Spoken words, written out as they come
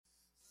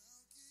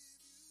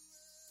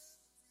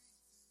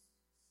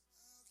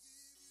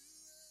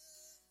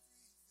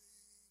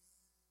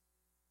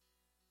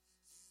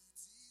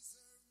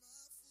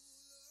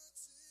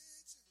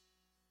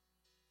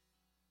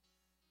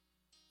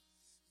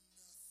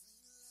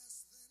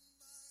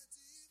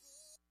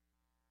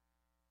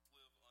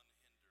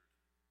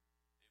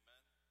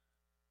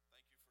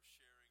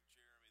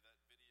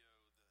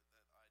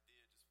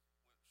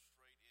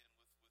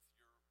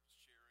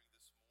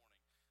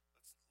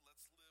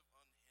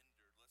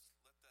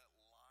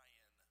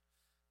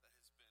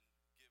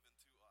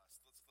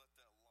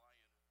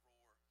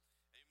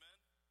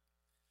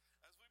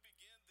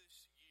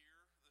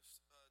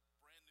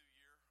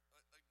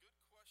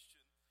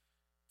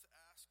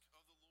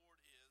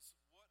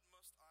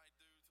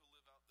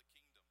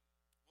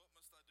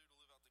I do to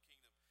live out the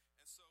kingdom?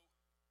 And so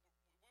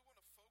we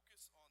want to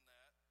focus on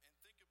that and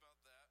think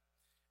about that.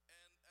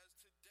 And as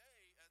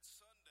today at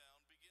sundown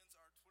begins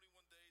our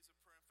 21 days of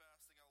prayer and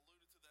fasting, I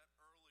alluded to that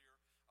earlier.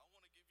 I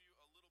want to give you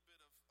a little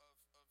bit of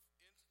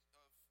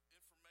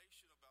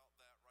information about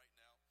that right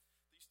now.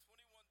 These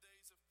 21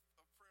 days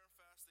of prayer and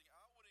fasting,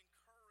 I would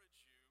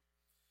encourage you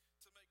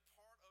to make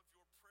part of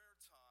your prayer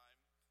time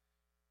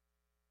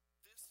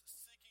this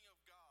seeking of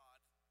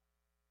God.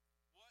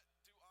 What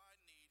do I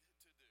need to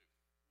do?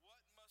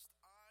 What must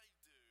I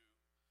do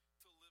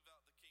to live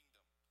out the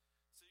kingdom?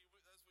 See,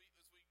 as we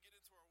get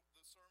into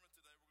the sermon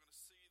today, we're going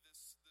to see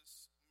this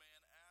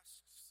man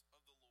asks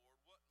of the Lord,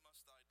 what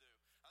must I do?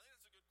 I think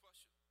that's a good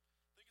question.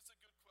 I think it's a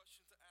good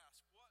question to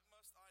ask. What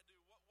must I do?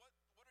 What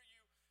are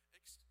you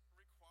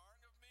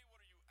requiring of me? What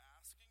are you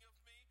asking of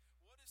me?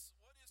 What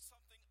is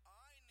something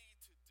I need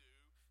to do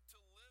to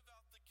live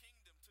out the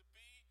kingdom, to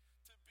be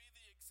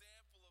the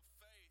example of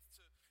faith,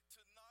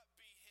 to not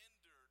be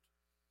hindered,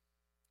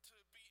 to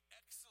be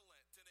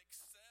excellent and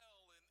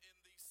excel in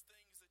these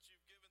things that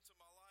you've given to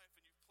my life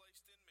and you've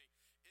placed in me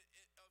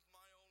of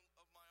my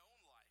own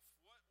life.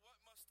 What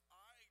must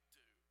I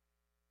do?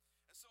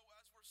 And so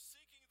as we're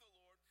seeking the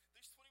Lord,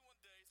 these 21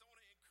 days, I want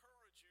to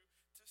encourage you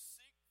to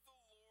seek the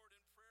Lord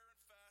in prayer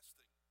and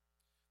fasting.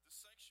 The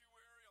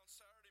sanctuary on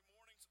Saturday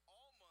mornings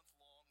all month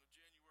long of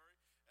January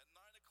at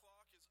 9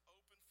 o'clock is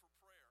open for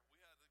prayer. We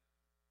had a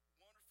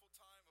wonderful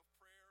time of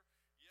prayer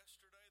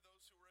yesterday.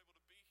 Those who were able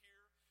to be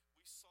here,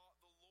 we sought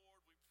the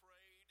Lord, we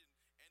prayed,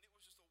 and it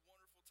was just a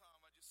wonderful time.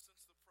 I just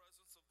sensed the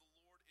presence of the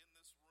Lord in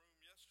this room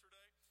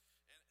yesterday.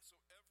 And so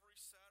every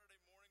Saturday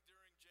morning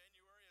during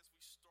January, as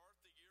we start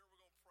the year, we're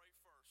going to pray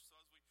first. So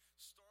as we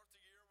start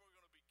the year, we're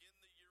going to begin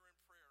the year in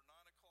prayer,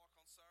 9 o'clock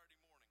on Saturday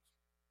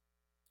mornings.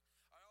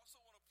 I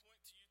also want to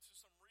point to you to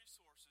some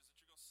resources that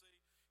you're going to see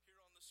here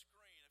on the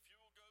screen. If you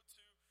will go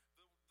to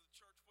the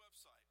church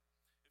website,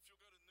 if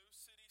you'll go to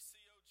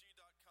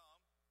newcitycog.com,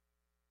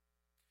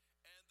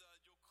 and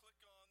you'll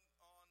click on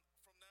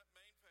from that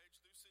main page,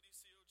 New City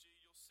COG,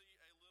 you'll see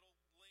a little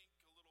link,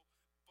 a little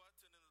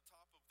button in the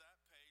top of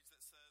that page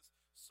that says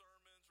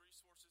sermons,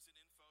 resources, and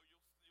info.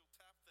 You'll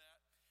tap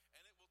that,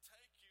 and it will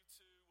take you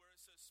to where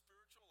it says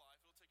spiritual life.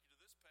 It'll take you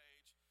to this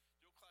page.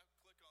 You'll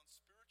click on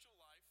spiritual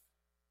life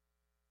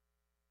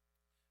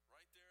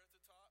right there at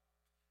the top.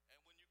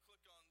 And when you click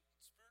on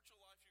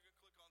spiritual life, you can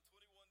click on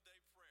 21-day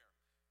prayer.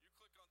 You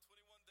click on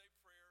 21-day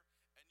prayer,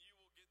 and you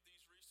will get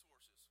these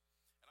resources.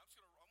 And I'm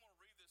going to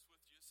read this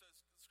with you. It says,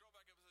 scroll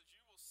back up, it says,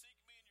 you will seek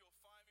me and you'll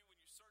find me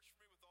when you search for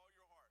me with all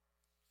your heart.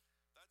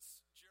 That's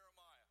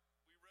Jeremiah.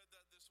 We read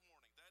that this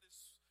morning. That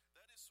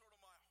is sort of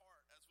my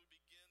heart as we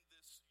begin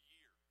this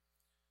year.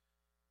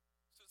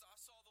 It says, I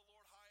saw the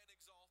Lord high and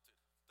exalted.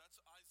 That's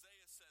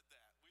Isaiah said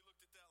that. We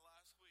looked at that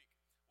last week.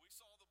 We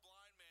saw the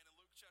blind man in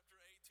Luke chapter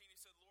 18. He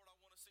said, Lord, I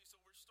want to see. So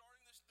we're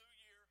starting this new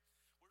year.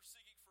 We're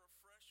seeking for a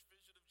fresh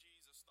vision of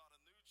Jesus. Not a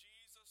new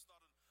Jesus,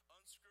 not an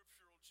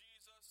unscriptural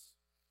Jesus,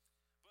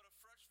 but a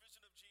fresh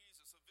vision of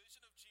Jesus. A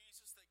vision of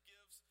Jesus that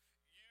gives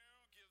you,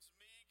 gives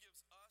me,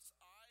 gives us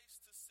eyes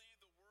to see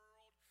the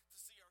world, to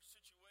see our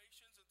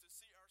situations, and to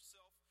see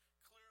ourselves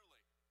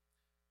clearly.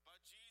 By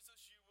Jesus,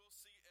 you will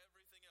see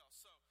everything else.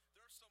 So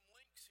there are some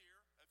links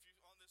here. If you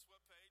on this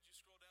webpage, you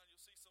scroll down,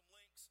 you'll see some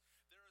links.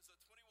 There is a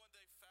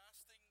 21-day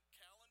fasting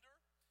calendar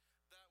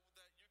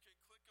that you can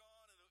click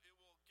on, and it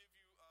will give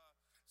you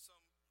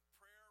some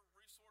prayer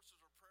resources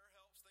or prayer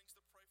helps, things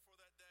to pray for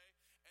that day.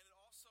 And it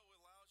also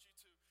allows you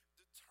to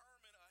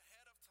determine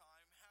ahead of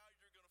time how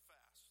you're going to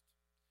fast.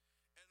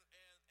 And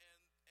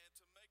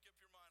to make up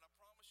your mind. I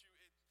promise you,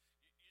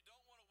 you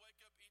don't want to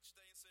wake up each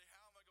day and say,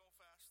 how am I going to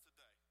fast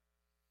today?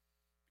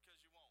 Because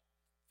you won't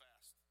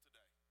fast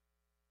today,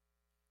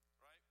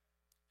 right?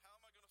 How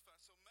am I going to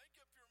fast? So make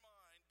up your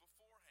mind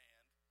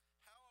beforehand.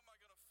 How am I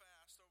going to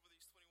fast over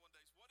these 21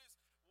 days?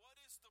 What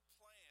is the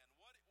plan?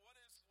 What do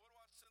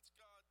I sense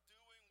God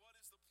doing? What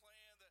is the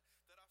plan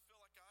that I feel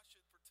like I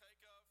should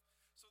partake of?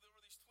 So there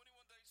were these 21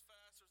 days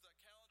fast. There's that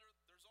calendar.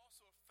 There's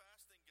also a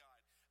fasting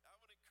guide. I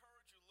would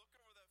encourage you, look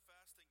over that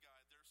fasting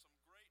guide. There's some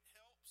great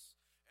helps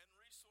and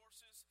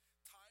resources,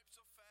 types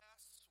of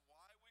fasts,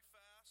 why we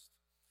fast.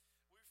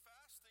 We're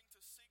fasting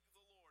to seek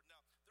the Lord.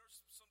 Now,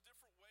 there's some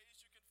different ways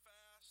you can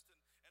fast,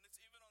 and it's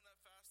even on that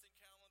fasting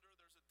calendar.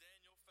 There's a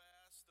Daniel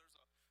fast. There's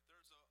a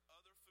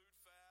other food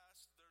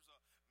fast. There's a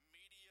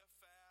media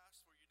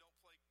fast where you don't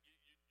play.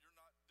 You're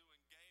not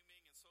doing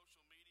gaming and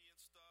social media and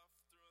stuff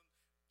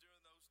during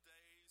those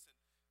days.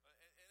 And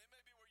it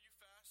may be where you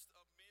fast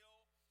a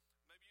meal.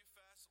 Maybe you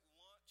fast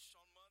lunch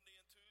on Monday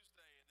and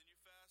Tuesday, and then you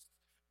fast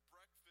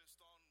breakfast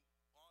on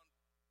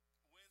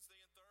Wednesday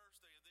and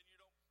Thursday, and then you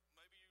don't.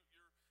 Maybe you're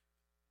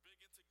big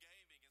into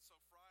gaming, and so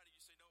Friday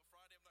you say, no,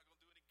 Friday I'm not going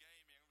to do any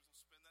gaming. I'm just going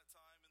to spend that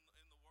time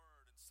in the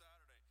Word. And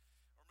Saturday,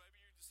 or maybe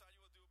you decide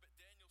you want to do a bit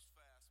Daniel's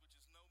fast, which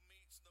is no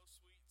meats, no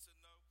sweets, and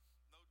no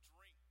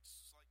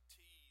drinks like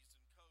teas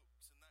and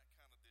cokes and that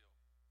kind of deal.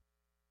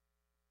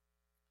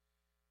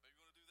 Maybe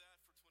you want to do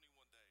that for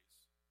 21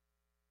 days.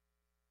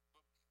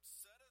 But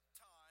set a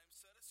time,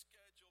 set a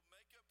schedule,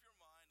 make up your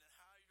mind on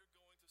how you're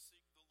going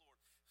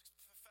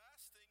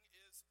fasting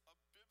is a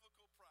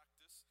biblical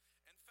practice,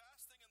 and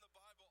fasting in the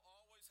Bible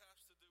always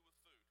has to do with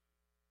food.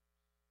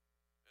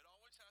 It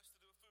always has to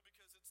do with food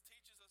because it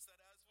teaches us that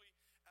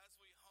as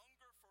we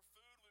hunger for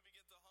food, we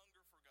begin to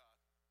hunger for God.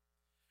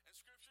 And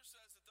Scripture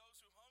says that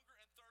those who hunger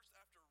and thirst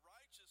after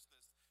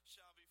righteousness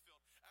shall be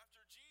filled.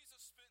 After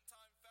Jesus spent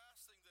time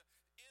fasting, the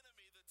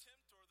enemy, the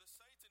tempter, the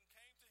Satan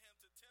came to him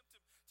to tempt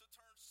him to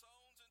turn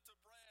stones into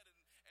bread.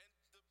 And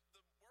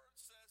the word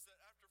says that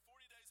after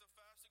 40 days of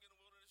fasting in the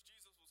wilderness,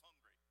 Jesus was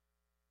hungry.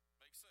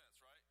 Makes sense,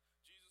 right?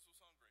 Jesus was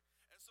hungry.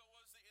 And so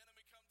what does the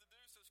enemy come to do?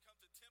 He says, come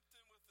to tempt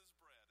him with his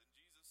bread. And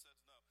Jesus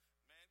says, no,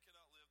 man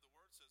cannot live. The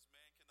word says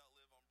man cannot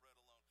live on bread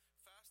alone.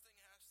 Fasting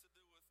has to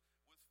do with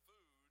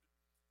food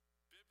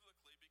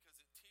biblically because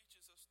it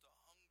teaches us to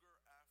hunger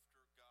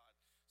after God.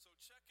 So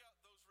check out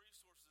those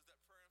resources, that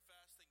prayer and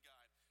fasting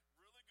guide.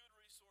 Really good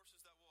resources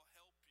that will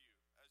help you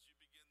as you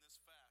begin this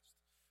fast.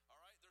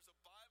 All right, there's a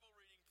Bible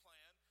reading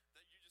plan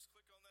that you just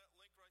click on that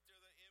link right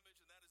there, that image,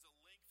 and that is a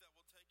link that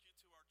will take you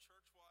to our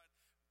church-wide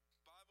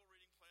Bible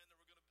reading plan that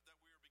we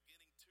are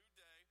beginning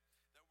today,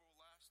 that will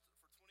last for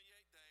 28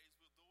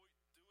 days. We'll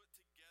do it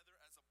together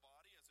as a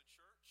body, as a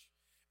church,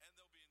 and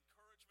there'll be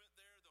encouragement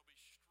there. There'll be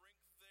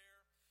strength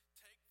there.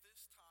 Take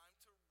this time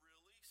to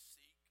really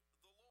seek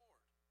the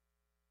Lord.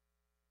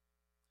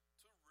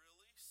 To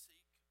really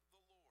seek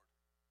the Lord.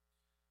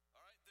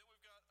 All right, then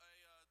we've got a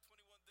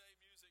 21-day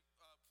music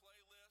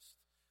playlist.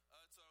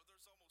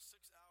 There's almost 6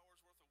 hours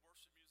worth of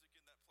worship music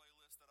in that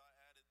playlist that I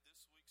added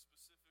this week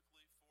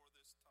specifically for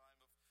this time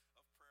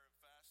of prayer and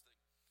fasting.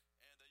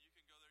 And you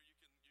can go there,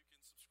 you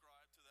can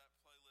subscribe to that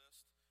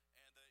playlist,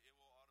 and it will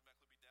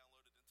automatically be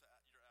downloaded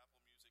into your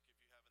Apple Music if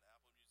you have an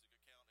Apple Music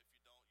account. If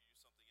you don't, you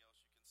use something else.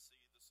 You can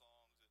see the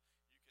songs,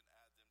 and you can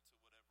add them to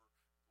whatever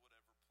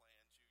plans you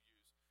use.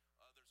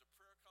 There's a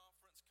prayer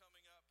conference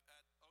coming up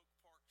at Oak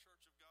Park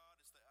Church of God.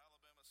 It's the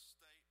Alabama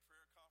State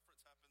Prayer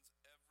Conference. Happens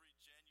every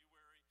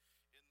January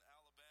in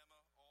Alabama.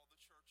 All the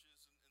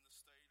churches in the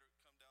state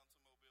come down to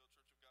Mobile.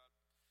 Church of God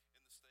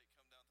in the state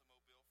come down to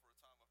Mobile for a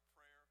time of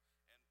prayer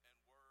and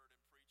word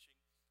and preaching.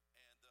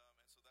 And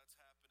so that's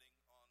happening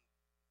on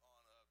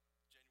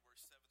January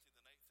 17th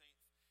and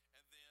 18th.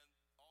 And then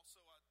also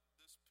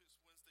this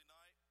Wednesday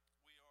night,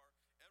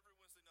 every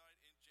Wednesday night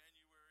in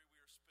January, we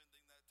are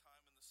spending that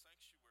time in the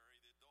sanctuary.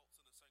 The adults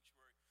in the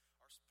sanctuary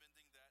are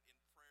spending that in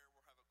prayer.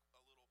 We'll have a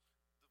little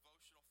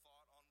devotional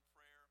thought on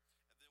prayer,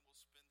 and then we'll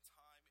spend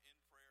time in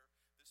prayer.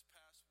 This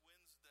past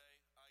Wednesday,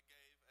 I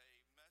gave a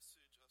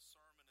message, a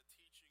sermon, a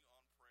teaching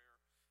on prayer,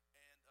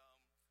 and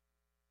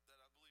that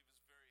I believe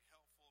is very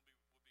helpful and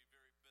would be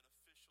very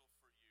beneficial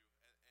for you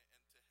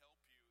and to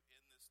help you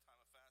in this time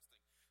of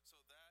fasting. So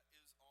that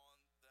is on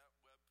that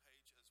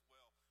webpage as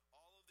well.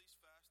 All of these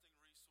fasting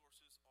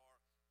resources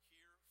are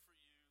here for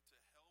you to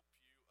help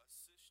you,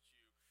 assist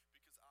you,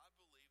 because I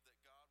believe that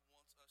God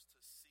wants us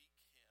to seek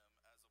Him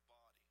as a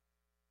body.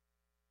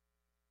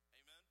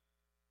 Amen?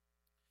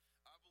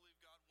 I believe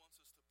God wants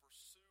us to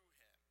pursue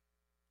Him.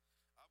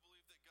 I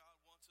believe that God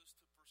wants us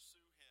to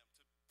pursue Him,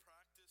 to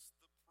practice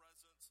the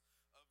presence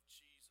of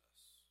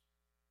Jesus.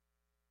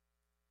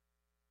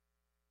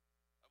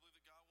 I believe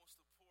that God wants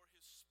to pour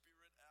His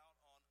Spirit out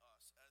on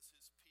us as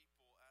His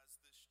people,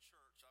 as this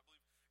church. I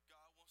believe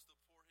God wants to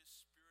pour His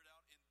Spirit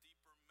out in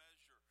deeper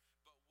measure,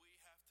 but we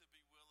have to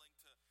be willing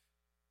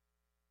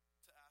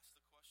to ask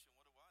the question,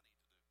 what do I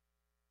need to do?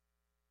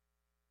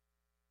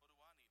 What do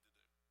I need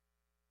to do?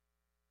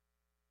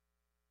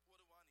 What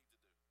do I need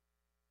to do?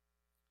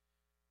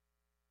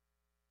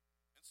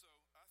 And so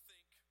I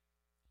think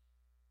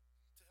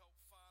to help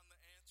find the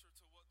answer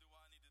to what do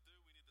I need to do,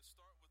 we need to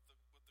start with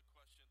the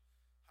question,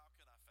 how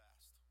can I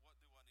fast? What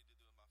do I need to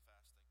do in my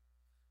fasting?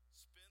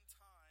 Spend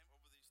time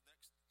over these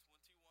next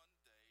 21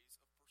 days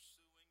of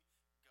pursuing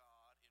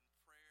God in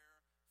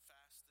prayer,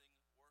 fasting,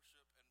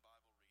 worship, and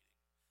Bible reading.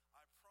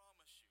 I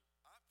promise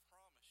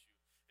you,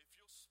 if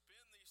you'll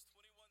spend these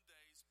 21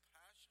 days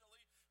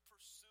passionately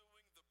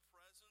pursuing the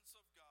presence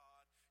of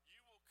God, you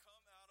will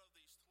come out of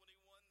these 21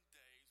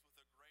 days with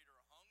a greater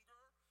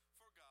hunger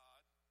for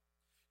God.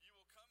 You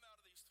will come out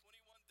of these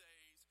 21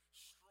 days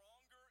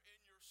stronger in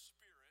your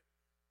spirit.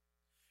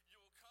 You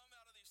will come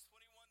out of these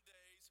 21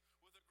 days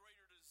with a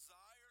greater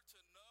desire to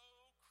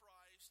know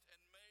Christ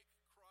and make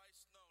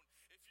Christ known.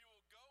 If you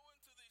will go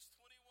into these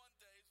 21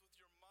 days with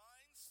your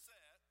mind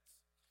set,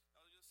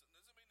 now listen,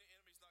 doesn't mean the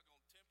enemy's not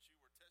going to tempt you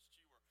or test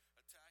you or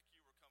attack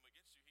you or come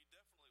against you. He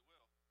definitely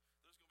will.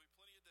 There's going to be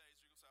plenty of days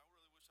where you're going to say, I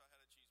really wish I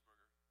had a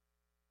cheeseburger.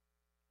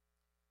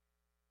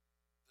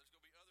 There's going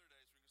to be other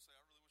days where you're going to say,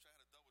 I really wish I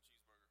had a double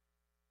cheeseburger.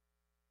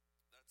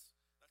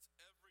 That's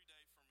every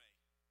day for me.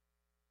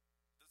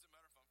 Doesn't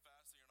matter if I'm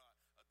fasting or not.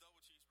 A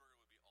double cheeseburger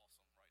would be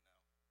awesome right now.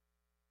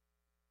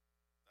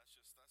 That's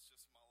just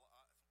my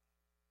life.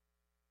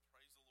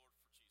 Praise the Lord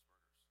for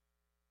cheeseburgers.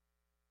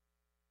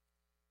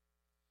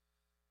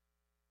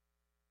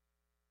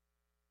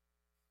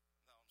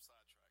 Now I'm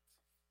sidetracked.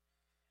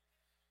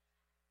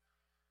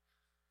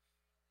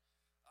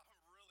 I'm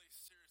really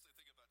seriously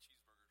thinking about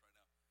cheeseburgers right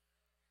now.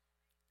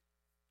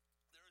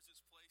 There is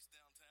this place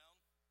downtown.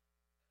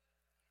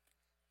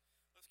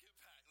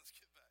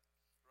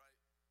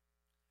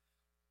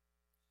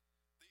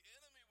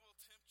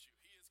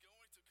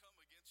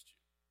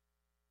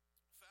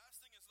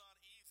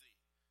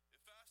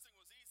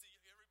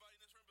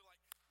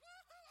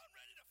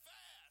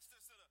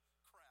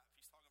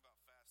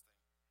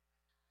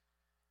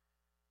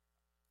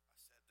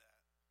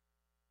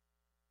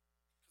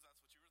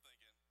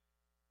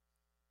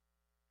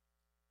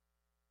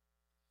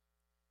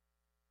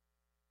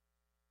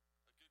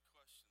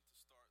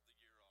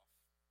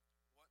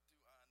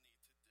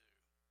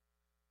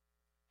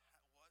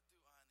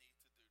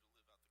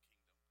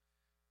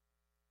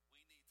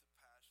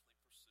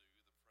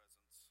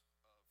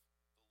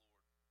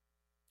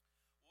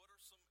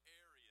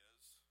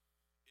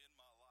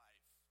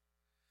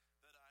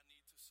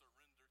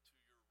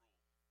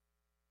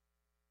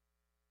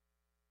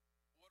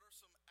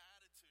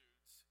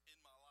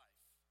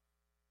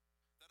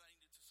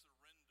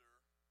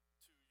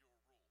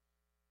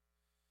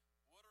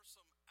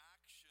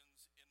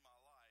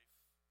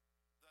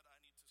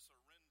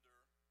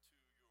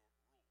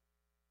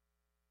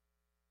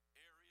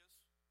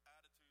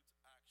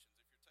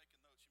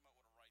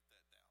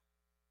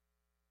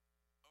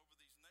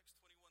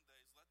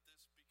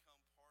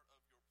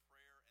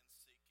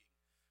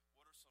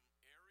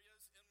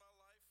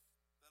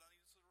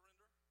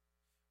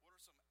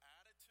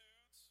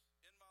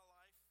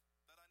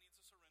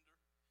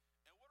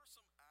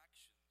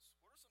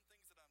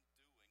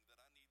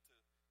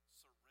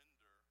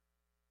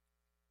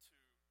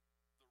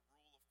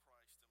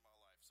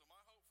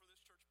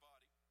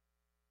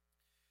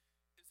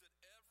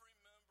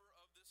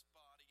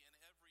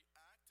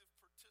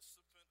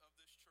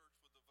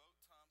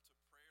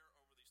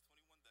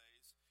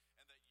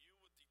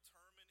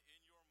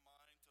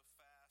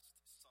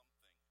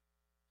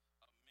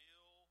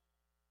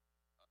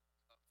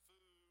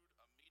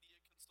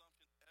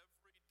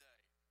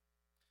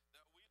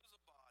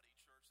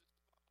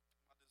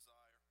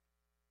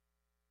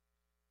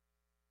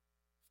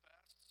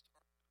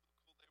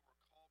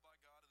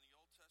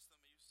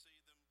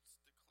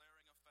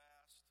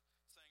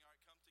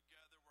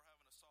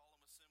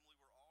 assembly.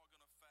 We're all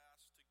going to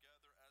fast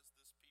together as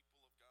this people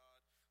of God,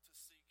 to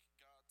seek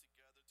God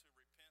together, to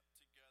repent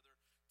together,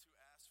 to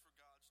ask for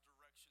God's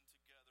direction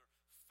together.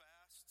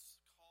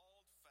 Fasts,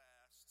 called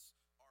fasts,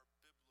 are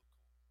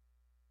biblical.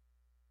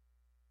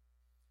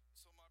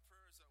 So my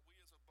prayer is that we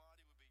as a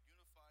body would be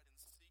unified in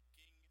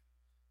seeking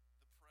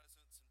the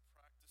presence and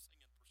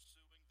practicing and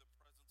pursuing the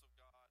presence of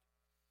God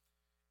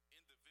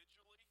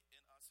individually,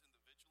 in us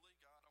individually.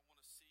 God, I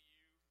want to see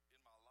you in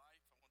my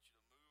life. I want you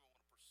to move. I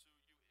want to pursue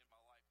you in my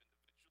life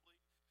individually.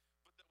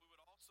 But that we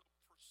would also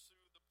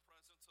pursue the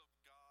presence of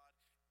God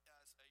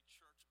as a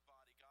church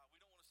body. God,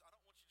 I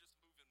don't want you to just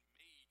move in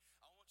me.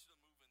 I want you to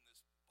move in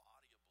this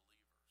body of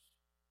believers.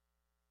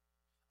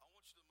 I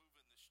want you to move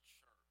in this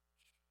church.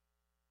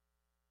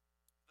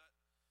 That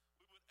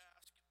we would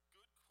ask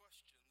good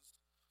questions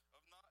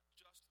of not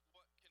just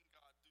what can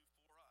God do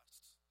for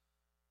us,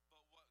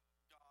 but what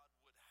God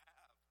would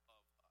have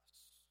of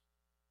us.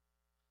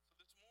 So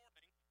this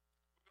morning,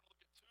 we're going to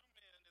look at two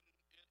men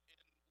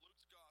in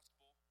Luke's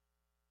gospel.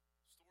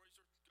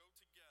 Stories go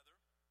together,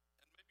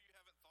 and maybe you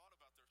haven't thought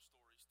about their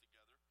stories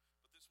together,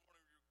 but this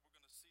morning we're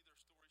going to see their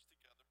stories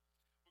together.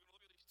 We're going to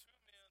look at these two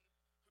men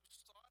who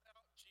sought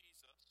out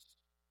Jesus,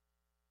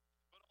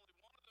 but only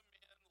one of the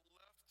men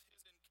left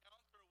his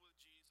encounter with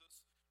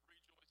Jesus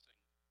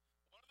rejoicing.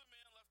 One of the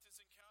men left his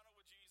encounter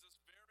with Jesus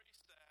very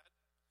sad.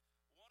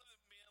 One of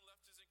the men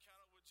left his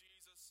encounter with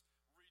Jesus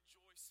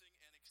rejoicing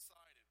and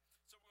excited.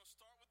 So we're going to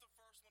start with the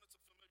first one. It's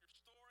a familiar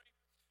story.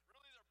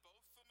 Really, they're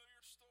both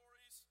familiar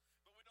stories,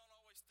 but we don't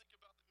always think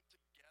about them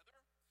together.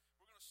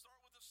 We're going to start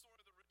with the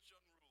story of the rich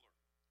young ruler.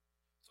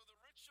 So the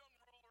rich young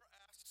ruler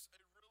asks a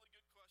really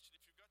good question.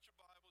 If you've got your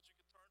Bibles, you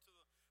can turn to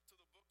the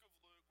book of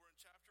Luke. We're in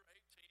chapter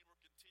 18. We're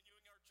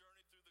continuing our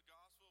journey through the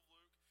Gospel of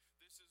Luke.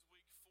 This is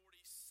week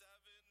 47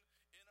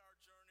 in our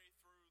journey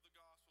through the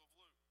Gospel of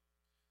Luke.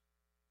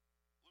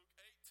 Luke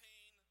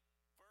 18,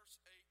 verse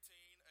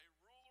 18, a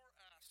ruler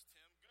asked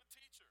him, "Good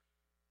teacher,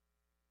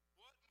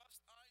 what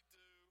must I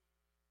do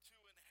to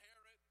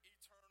inherit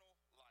eternal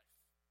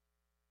life?"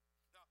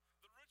 Now,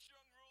 the rich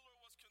young ruler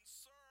was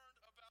concerned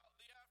about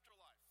the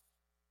afterlife.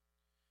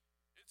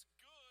 It's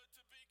good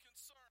to be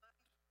concerned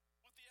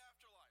with the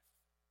afterlife.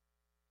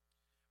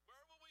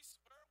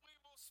 Where we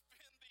will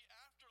spend the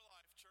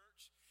afterlife,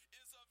 church,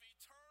 is of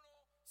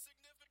eternal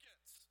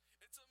significance.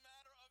 It's a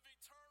matter of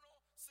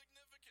eternal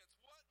significance.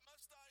 What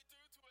must I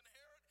do to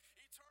inherit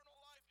eternal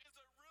life is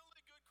a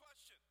really good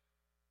question.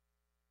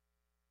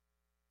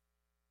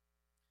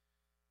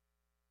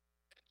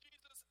 And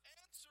Jesus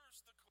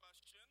answers the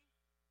question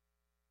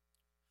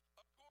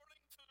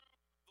according to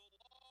the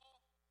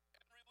law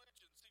and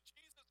religion. See,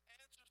 Jesus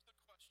answers the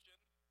question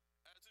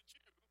as a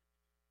Jew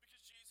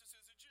because Jesus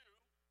is a Jew.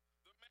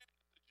 The man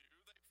is a Jew.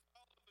 They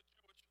follow the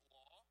Jewish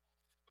law.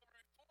 But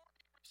before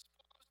he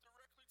responds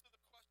directly to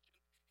the question,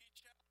 he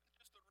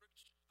challenges the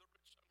rich young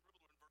ruler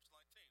in verse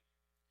 19.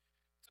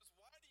 He says,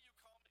 "Why do you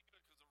call me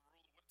good?" Because the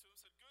ruler went to him and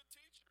said, "Good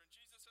teacher." And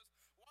Jesus says,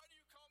 "Why do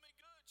you call me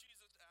good?"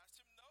 Jesus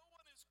asked him. "No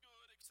one is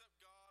good except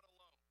God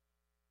alone."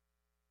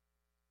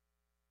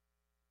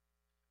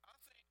 I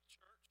think,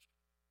 church,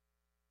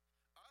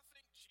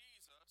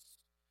 Jesus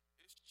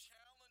is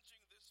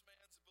challenging this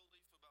man's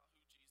belief about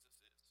who Jesus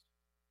is.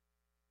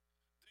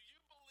 Do you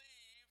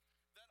believe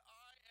that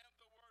I am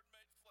the Word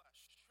made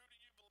flesh? Who do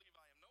you believe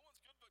I am? No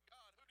one's good but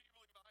God. Who do you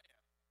believe I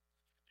am?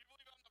 Do you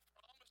believe I'm the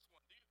promised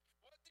one?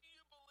 What do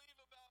you believe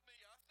about me?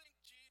 I think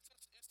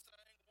Jesus is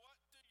saying, what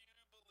do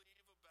you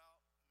believe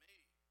about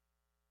me?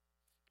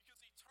 Because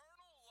the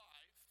eternal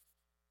life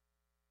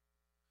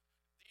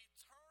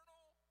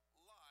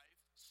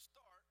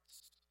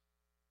starts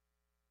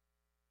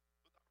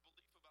with our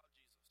belief about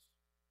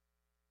Jesus.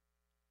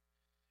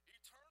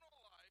 Eternal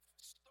life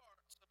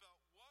starts about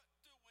what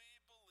do we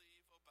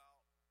believe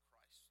about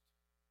Christ?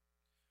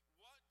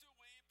 What do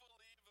we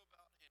believe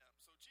about him?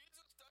 So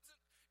Jesus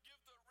doesn't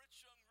give the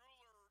rich young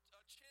ruler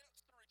a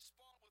chance to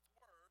respond with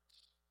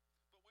words,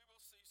 but we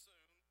will see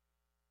soon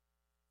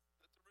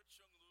that the rich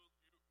young ruler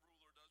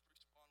does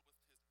respond with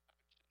his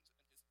actions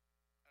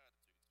and his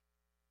attitudes.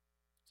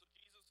 So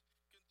Jesus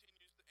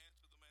continues to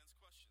answer the man's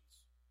questions.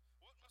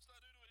 What must I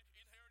do to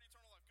inherit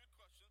eternal life? Good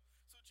question.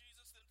 So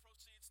Jesus then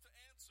proceeds to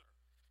answer.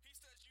 He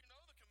says, you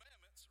know the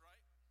commandments,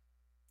 right?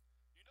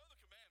 You know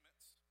the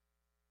commandments.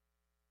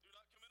 Do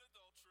not commit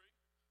adultery.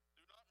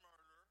 Do not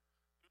murder.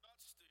 Do not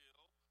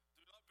steal.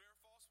 Do not bear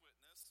false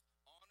witness.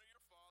 Honor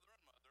your father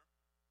and mother.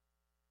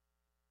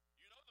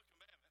 You know the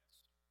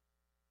commandments.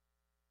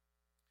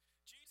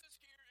 Jesus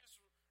here is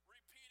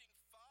repeating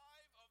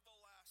 5 of the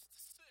last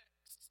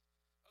 6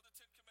 of the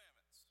 10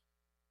 commandments.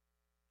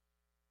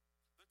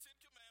 The 10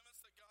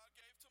 commandments that God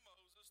gave to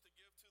Moses to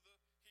give to the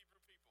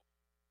Hebrew people.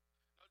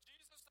 Now,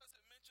 Jesus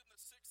doesn't mention the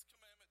 6th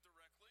commandment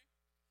directly,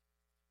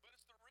 but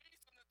it's the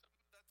reason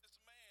that this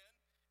man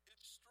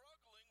is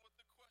struggling with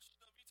the question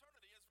of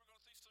eternity, as we're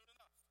going to see soon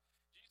enough.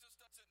 Jesus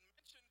doesn't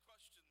mention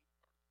commandment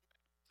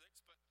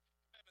 6, but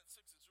commandment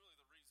 6 is really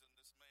the reason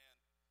this man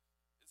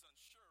is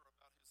unsure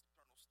about his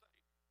eternal state.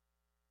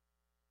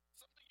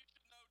 Something you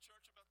should know,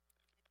 church, about the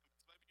 10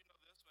 commandments. Maybe you know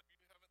this, maybe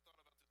you haven't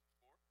thought about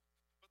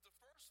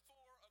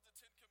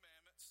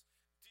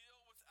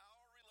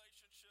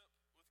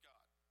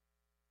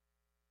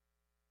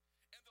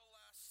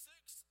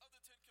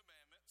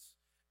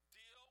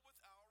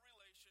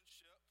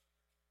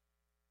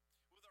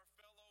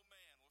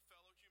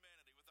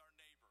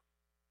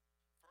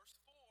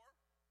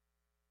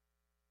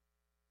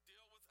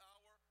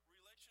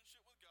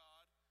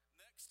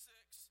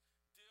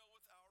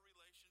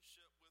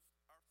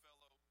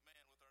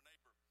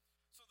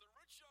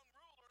rich young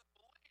ruler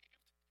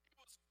believed he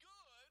was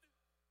good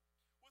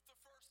with the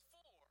first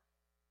four.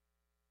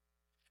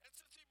 And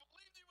since he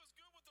believed he was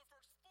good with the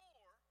first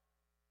four,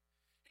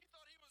 he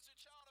thought he was a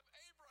child of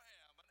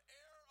Abraham, an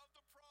heir of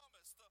the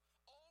promise, the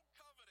old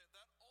covenant,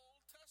 that Old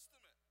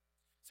Testament.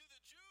 See,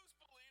 the Jews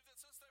believed that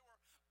since they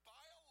were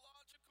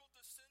biological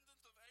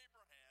descendants of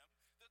Abraham,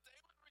 that they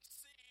would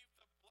receive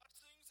the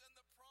blessings and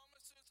the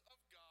promises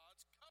of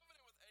God's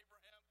covenant with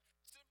Abraham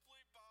simply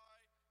by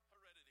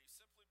heredity,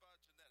 simply by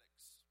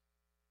genetics.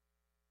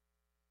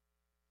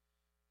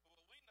 But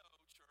what we know,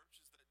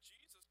 church, is that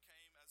Jesus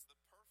came as the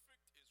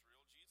perfect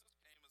Israel. Jesus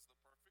came as the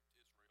perfect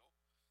Israel.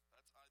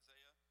 That's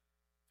Isaiah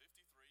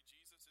 53.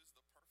 Jesus is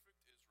the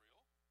perfect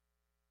Israel.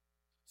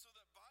 So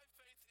that by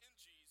faith in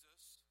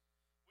Jesus,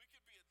 we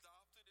could be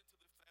adopted into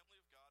the family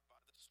of God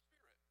by the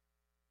Spirit.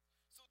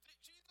 So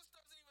Jesus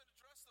doesn't even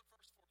address the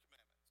first four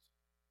commandments.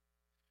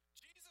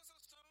 Jesus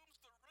assumes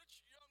the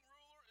rich young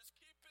ruler is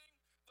keeping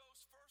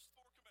those first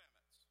four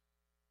commandments.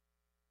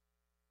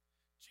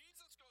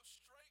 Jesus goes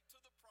straight to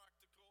the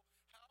practical,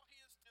 how he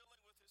is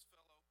dealing with his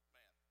fellow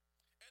man.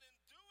 And in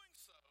doing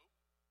so,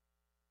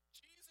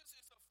 Jesus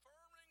is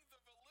affirming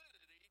the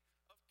validity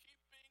of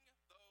keeping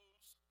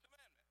those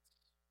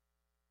commandments.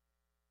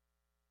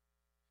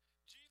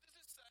 Jesus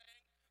is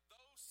saying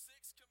those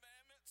 6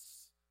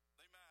 commandments,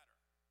 they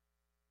matter.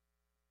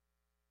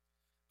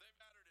 They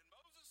mattered in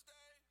Moses'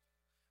 day,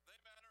 they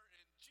matter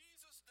in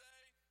Jesus'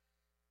 day,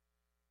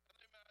 and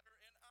they matter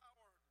in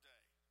our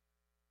day.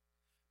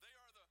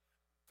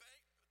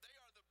 They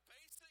are the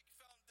basic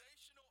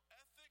foundational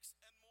ethics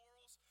and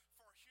morals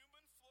for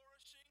human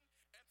flourishing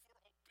and for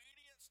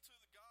obedience to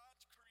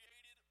God's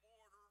created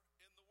order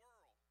in the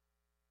world.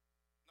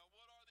 Now,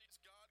 what are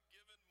these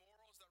God-given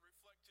morals that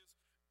reflect his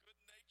good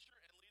nature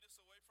and lead us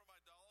away from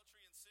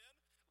idolatry and sin?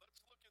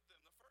 Let's look at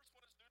them. The first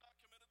one is do not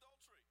commit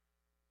adultery.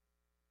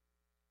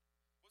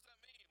 What does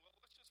that mean? Well,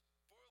 let's just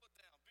boil it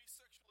down. Be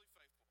sexually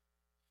faithful.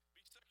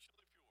 Be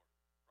sexually pure,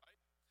 right?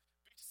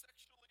 Be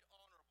sexually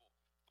honorable.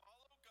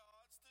 Follow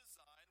God's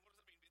design. What does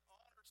that mean?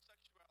 Honor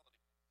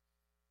sexuality.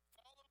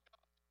 Follow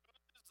God's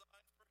good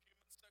design for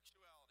human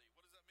sexuality.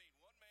 What does that mean?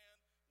 One man,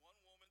 one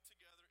woman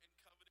together in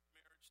covenant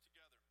marriage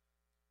together.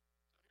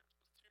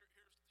 So here's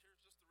just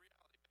the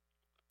reality.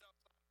 You lived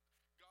outside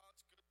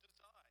God's good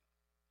design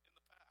in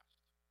the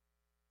past.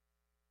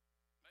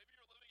 Maybe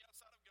you're living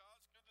outside of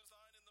God's good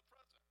design in the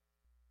present.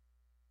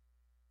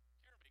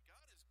 Hear me.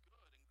 God is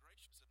good and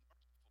gracious and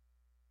merciful.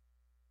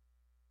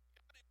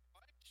 God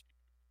invites you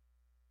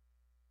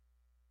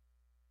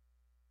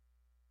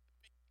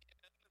to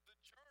begin the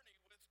journey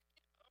with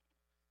him in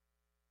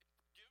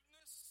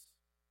forgiveness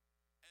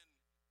and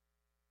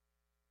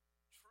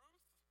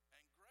truth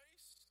and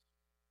grace.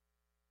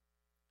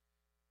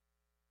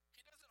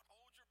 He doesn't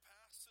hold your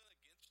past sin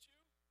against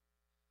you,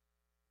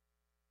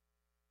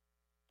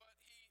 but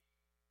he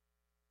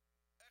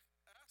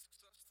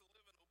asks us to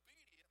live in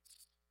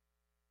obedience to him,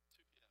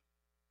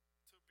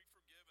 to be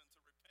forgiven, to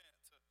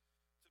repent,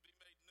 to be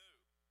made new,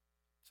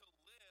 to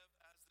live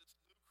as this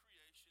new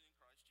creation in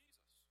Christ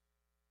Jesus.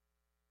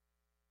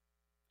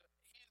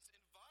 He is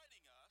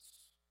inviting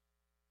us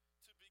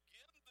to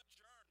begin the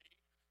journey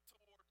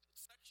towards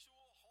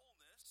sexual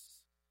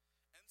wholeness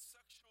and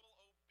sexual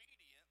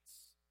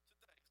obedience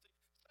today. See,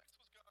 sex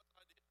was God's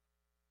idea.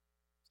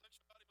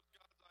 Sexuality was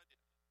God's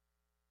idea.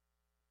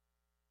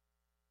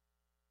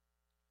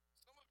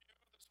 Some of you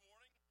this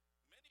morning,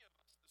 many of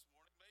us this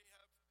morning, may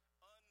have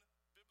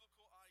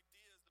unbiblical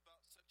ideas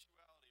about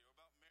sexuality or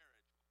about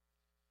marriage,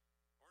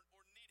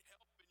 or need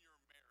help in your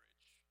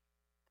marriage,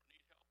 or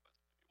need help as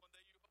maybe one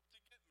day you hope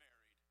to get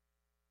married.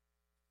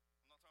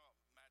 I'm not talking about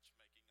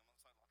matchmaking.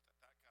 I'm not talking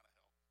like that kind of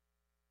help.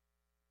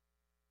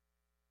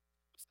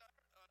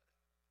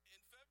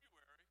 In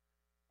February,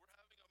 we're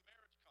having a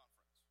marriage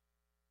conference.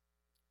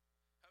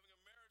 Having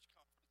a marriage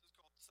conference is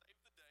called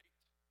Save the Date.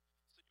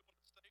 So you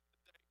want to save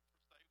the date for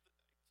Save the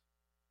Date.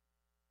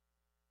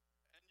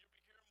 And you'll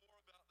be hearing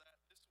more about that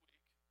this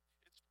week.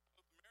 It's for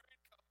both married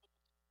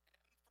couples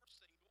and for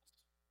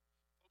singles,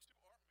 folks who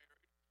aren't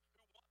married,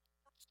 who want to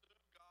pursue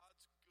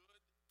God's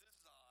good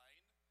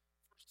design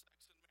for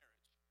sex and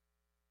marriage.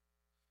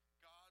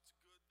 God's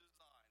good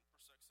design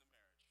for sex and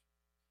marriage.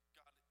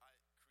 God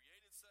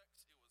created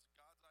sex. It was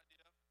God's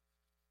idea.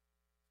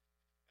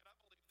 And I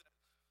believe that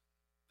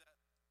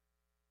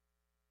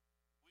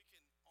we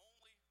can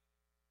only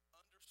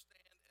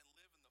understand and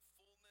live in the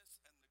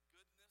fullness and the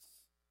goodness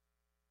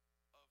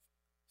of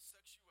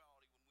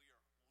sexuality when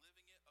we are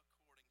living it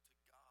according to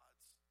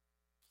God's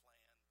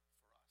plan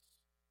for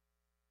us.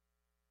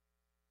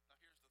 Now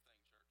here's the thing,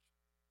 church.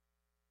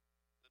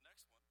 The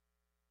next one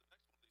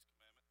of these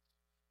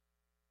commandments,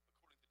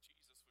 according to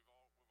Jesus, we've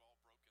all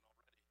broken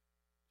already.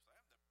 You say,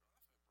 I've never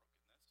broken this.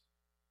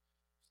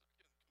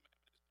 Second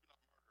commandment is do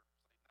not murder.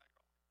 Say, now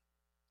you're all.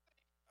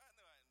 I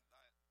know I ain't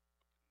broken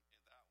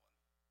in that one.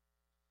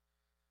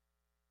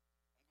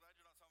 I'm glad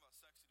you're not talking about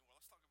sex anymore.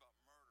 Let's talk about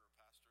murder,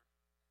 Pastor.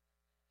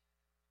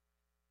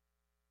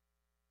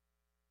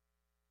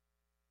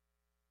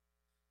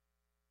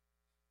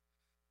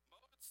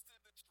 Most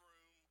in this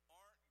room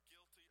aren't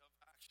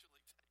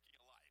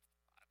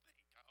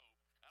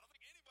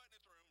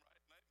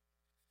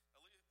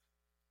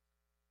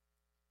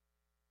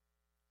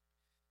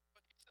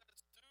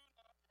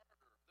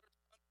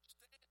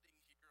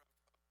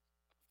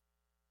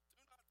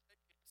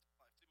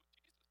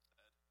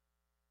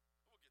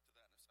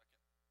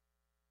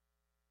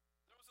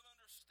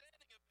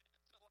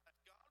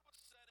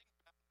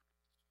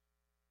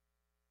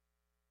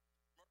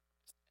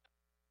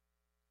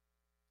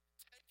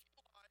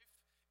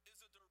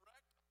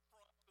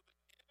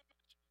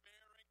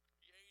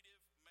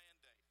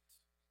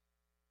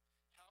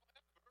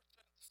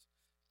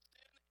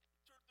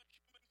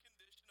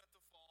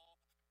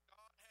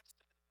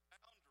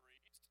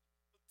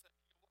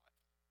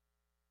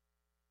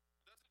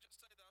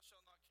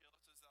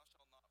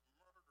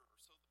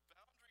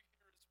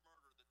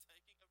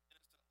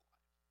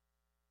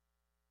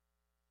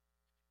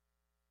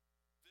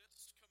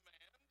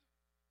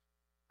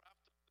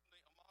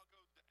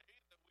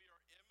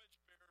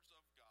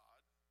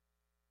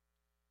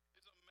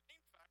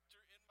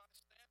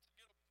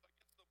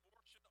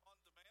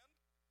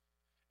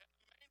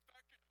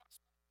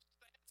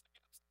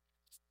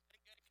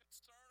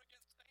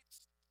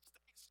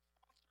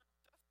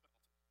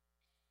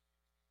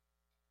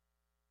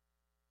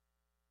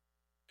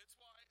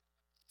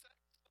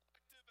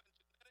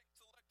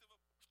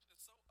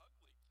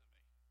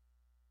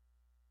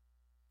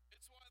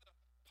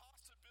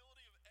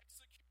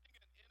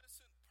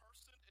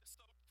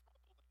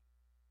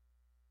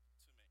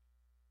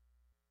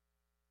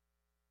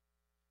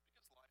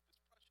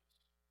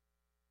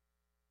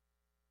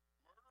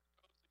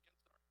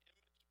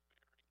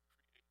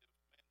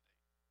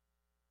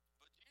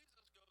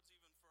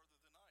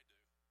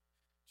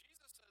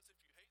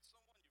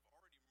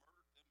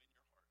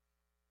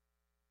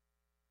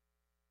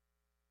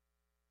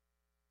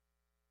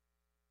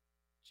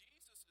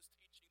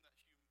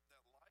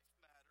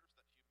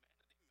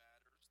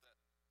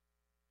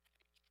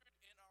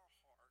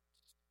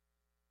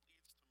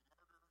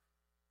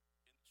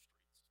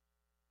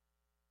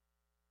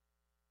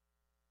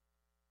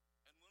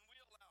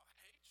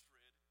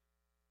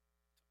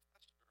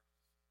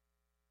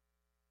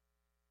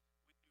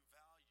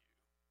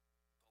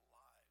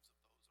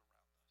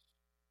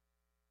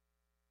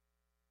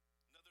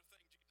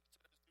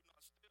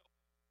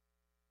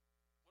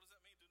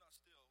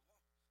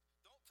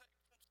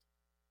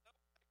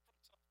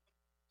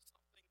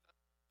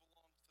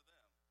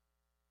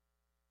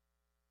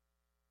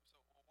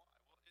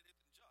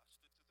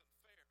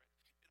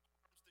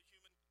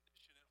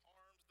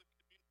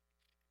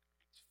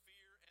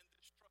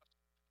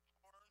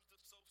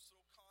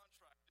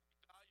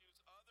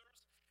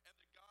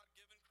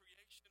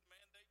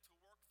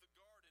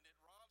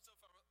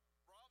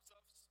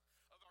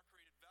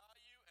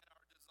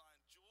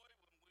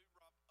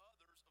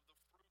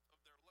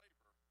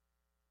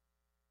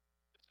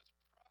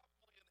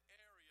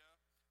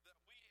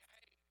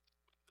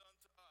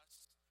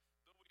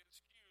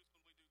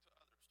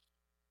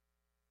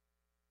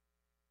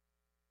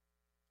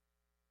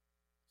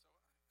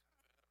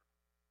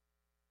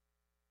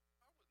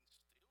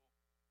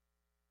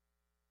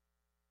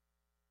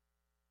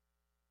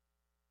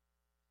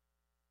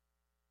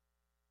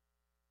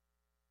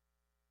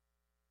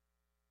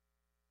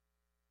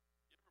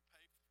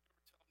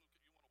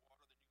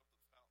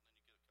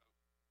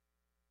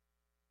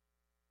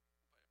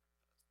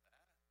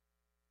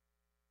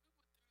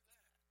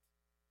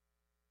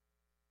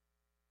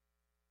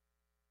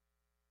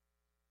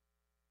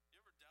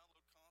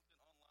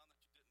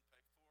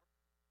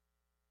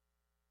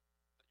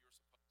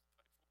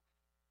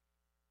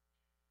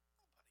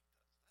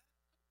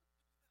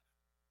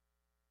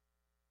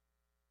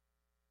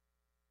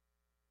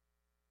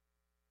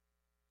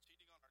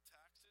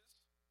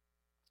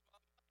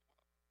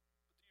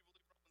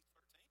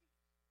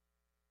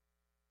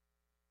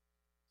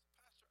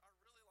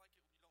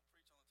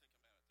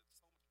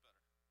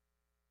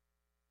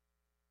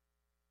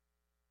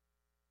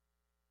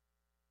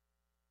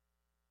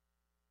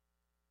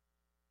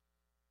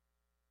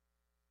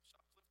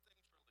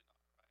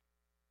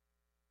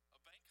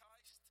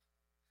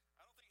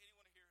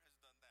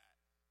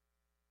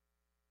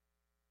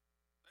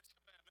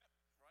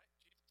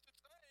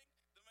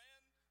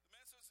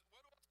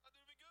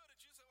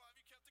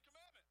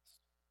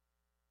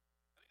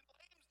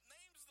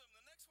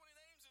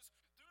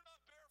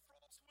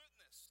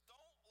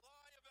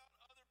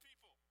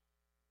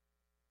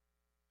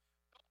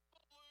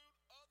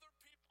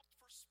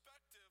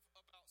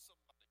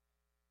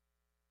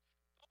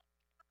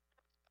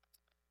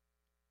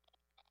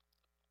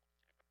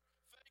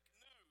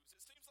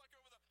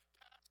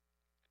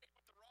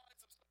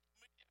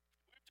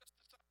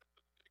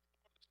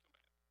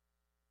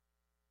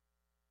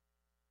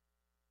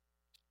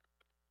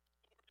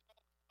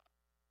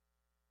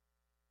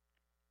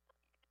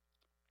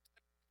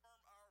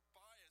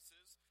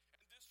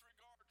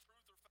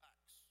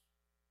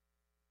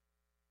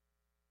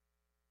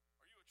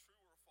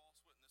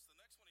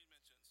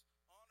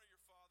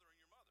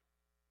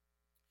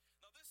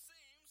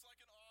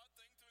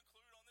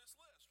this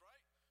list,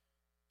 right?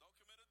 Don't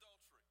commit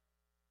adultery.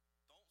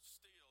 Don't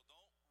steal.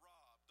 Don't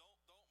rob.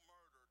 Don't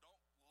murder.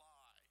 Don't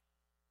lie.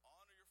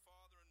 Honor your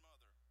father and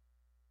mother.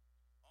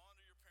 Honor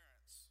your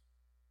parents.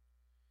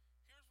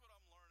 Here's what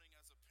I'm learning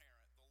as a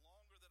parent. The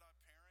longer that I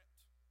parent,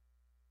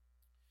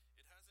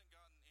 it hasn't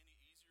gotten any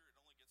easier. It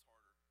only gets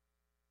harder.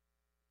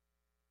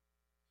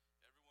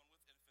 Everyone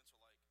with infants are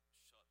like,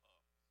 shut up.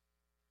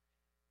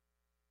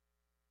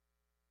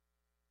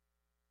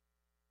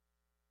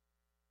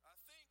 I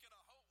think and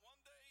I hope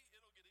one day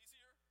it'll get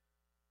easier.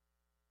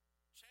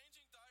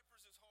 Changing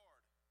diapers is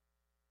hard.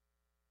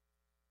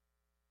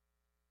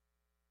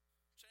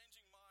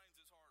 Changing minds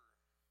is harder.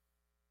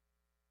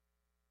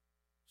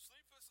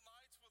 Sleepless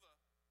nights with a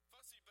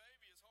fussy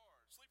baby is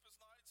hard. Sleepless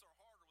nights are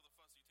harder with a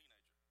fussy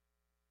teenager.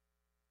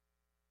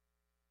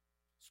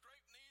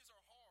 Scraped knees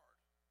are hard.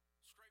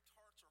 Scraped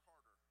hearts are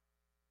harder.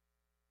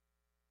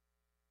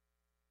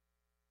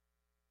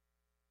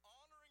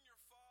 Honoring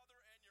your father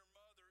and your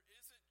mother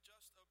isn't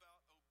just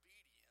about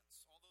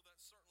obedience, although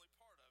that's certainly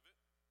part of it,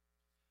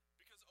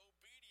 because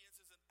obedience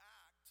is an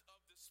act of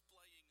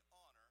displaying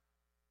honor.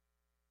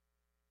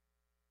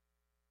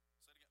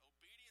 Say it again.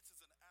 Obedience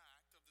is an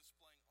act of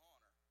displaying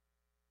honor.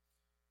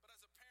 But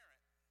as a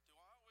parent, do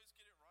I always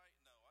get it right?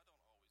 No, I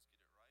don't always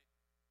get it right.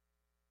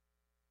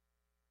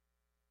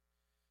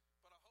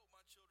 But I hope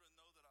my children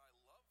know that I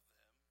love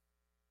them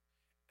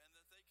and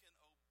that they can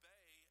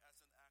obey as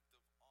an act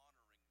of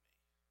honoring me,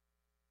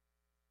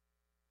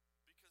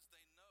 because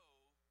they know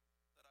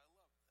that I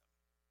love them.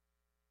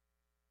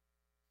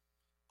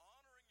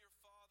 Honoring your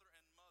father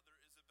and mother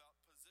is about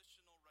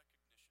positional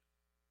recognition.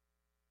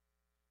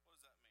 What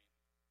does that mean?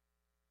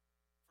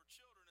 For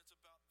children, it's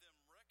about them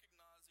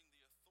recognizing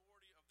the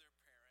authority of their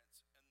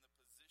parents and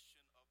the position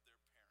of their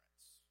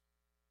parents.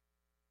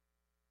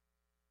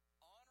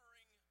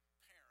 Honoring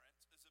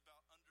parents is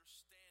about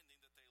understanding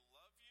that they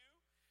love you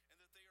and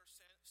that they are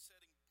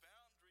setting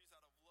boundaries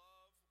out of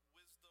love,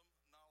 wisdom,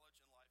 knowledge,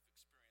 and life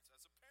experience.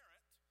 As a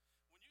parent,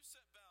 when you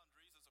set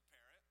boundaries as a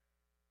parent,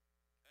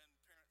 and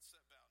parents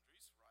set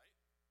boundaries, right?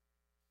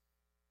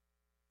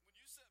 When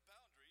you set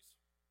boundaries,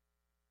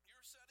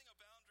 you're setting a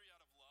boundary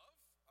out of love,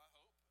 I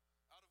hope,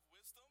 out of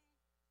wisdom,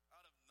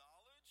 out of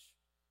knowledge,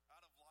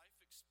 out of life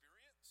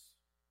experience.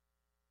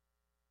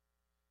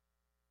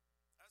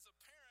 As a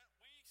parent,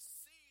 we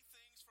see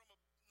things from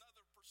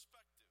another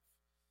perspective.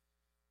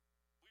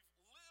 We've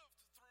lived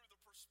through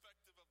the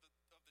perspective of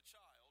the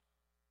child,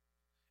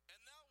 and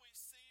now we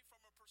see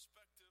from a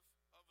perspective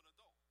of an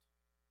adult.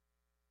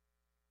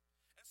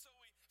 And so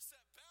we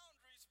set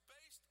boundaries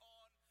based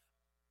on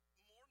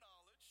more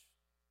knowledge,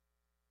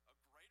 a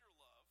greater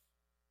love,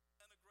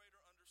 and a greater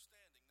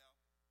understanding. Now,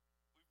 we've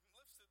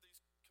listed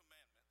these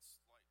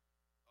commandments like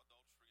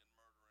adultery and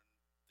murder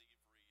and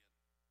thievery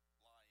and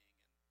lying,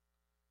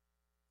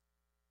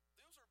 and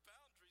those are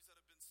boundaries that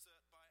have been set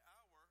by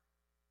our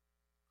Creator.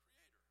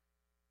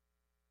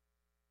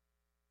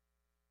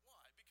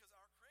 Why? Because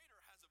our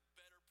Creator has a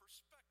better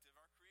perspective.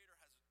 Our Creator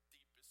has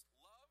deepest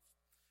love,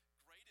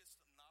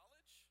 greatest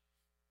knowledge,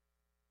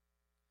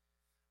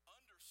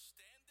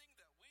 understanding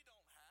that we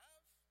don't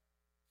have.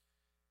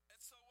 And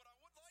so what I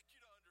would like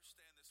you to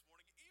understand this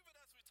morning, even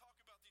as we talk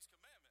about these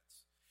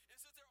commandments, is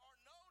that there are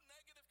no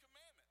negative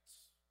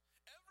commandments.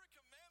 Every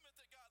commandment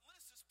that God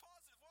lists is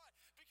positive. Why?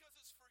 Because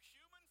it's for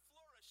human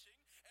flourishing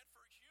and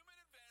for human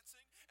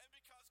advancing, and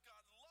because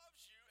God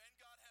loves you and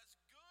God has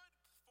good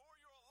for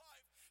your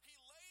life. He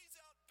lays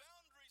out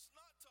boundaries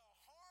not to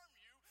harm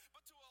you,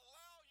 but to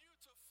allow you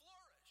to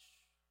flourish.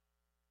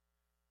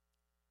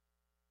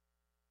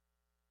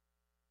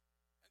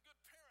 And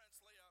good parents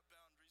lay out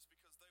boundaries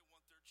because they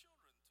want their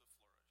children to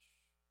flourish.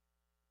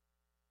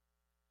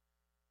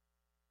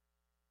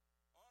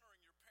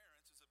 Honoring your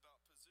parents is about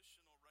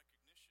positional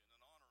recognition,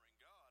 and honoring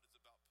God is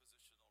about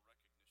positional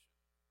recognition.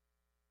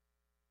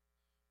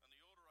 And the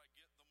older I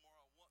get, the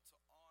more I want to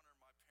honor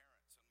my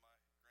parents and my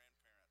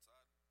grandparents.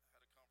 I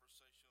had a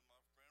conversation with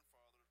my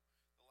grandfather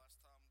the last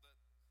time that I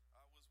was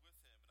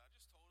with him, and I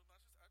just told him,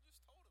 I said, I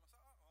honor you,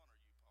 Papa.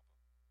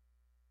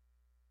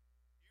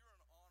 You're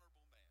an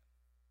honorable man,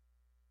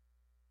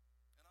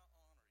 and I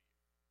honor you.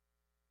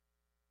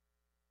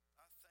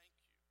 I thank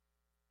you.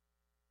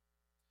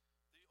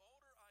 The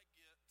older I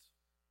get,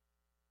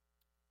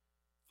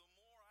 the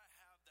more I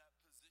have that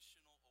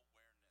positional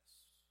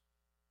awareness.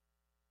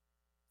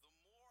 The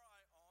more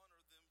I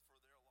honor them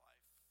for their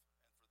life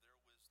and for their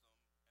wisdom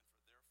and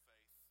for their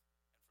faith and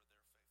for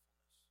their faithfulness.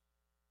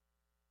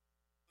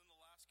 Then the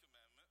last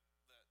commandment that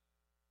isn't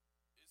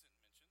mentioned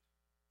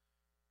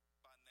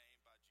by name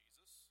by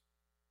Jesus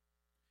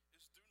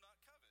is do not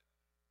covet.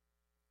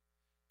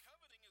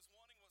 Coveting is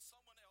wanting what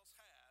someone else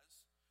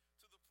has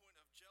to the point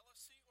of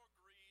jealousy or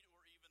greed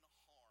or even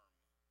harm.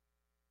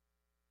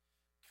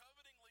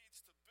 Coveting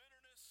leads to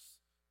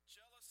bitterness,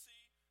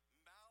 jealousy,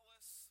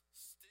 malice,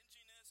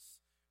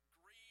 stinginess,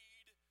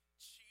 greed,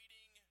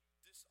 cheating,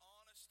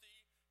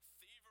 dishonesty,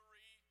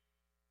 thievery,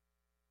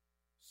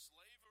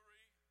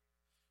 slavery.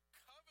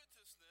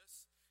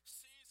 Covetousness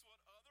sees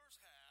what others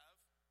have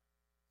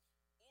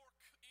or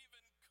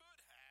even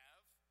could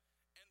have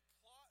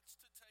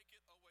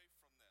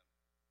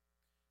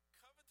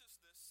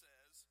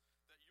says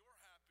that your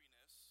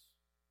happiness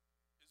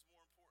is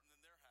more important than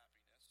their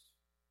happiness,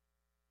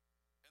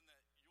 and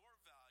that your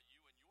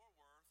value and your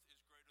worth is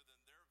greater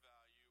than their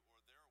value or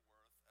their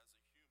worth as a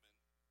human,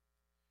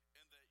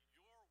 and that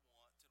your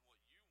want and what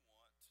you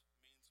want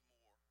means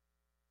more.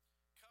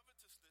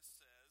 Covetousness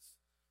says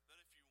that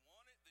if you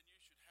want it, then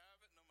you should have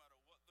it no matter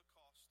what the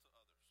cost to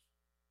others.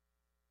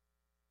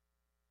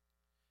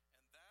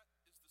 And that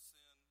is the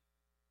sin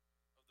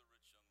of the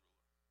rich young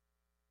ruler.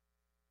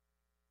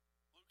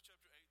 Luke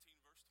chapter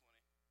 18, verse 20.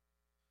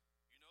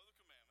 You know the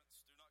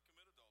commandments: do not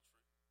commit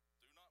adultery,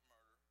 do not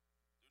murder,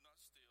 do not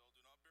steal,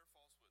 do not bear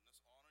false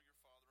witness, honor your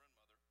father and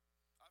mother.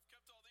 I've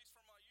kept all these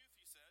from my youth,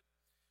 he said.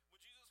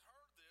 When Jesus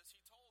heard this, he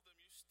told them,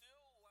 you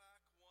still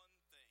lack one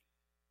thing.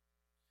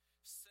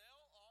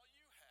 Sell all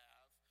you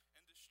have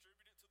and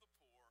distribute it to the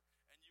poor,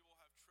 and you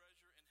will have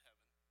treasure in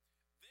heaven.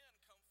 Then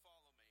come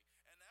follow me.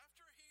 And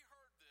after he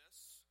heard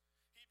this,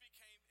 he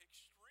became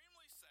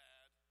extremely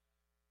sad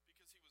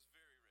because he was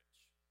very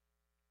rich.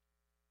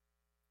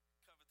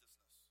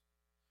 Covetousness.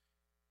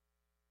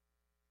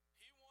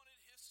 He wanted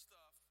his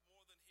stuff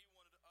more than he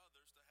wanted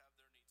others to have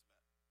their needs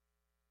met.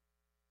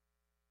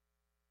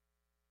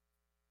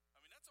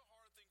 I mean, that's a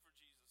hard thing for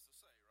Jesus to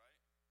say,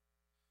 right?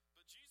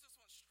 But Jesus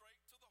went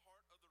straight to the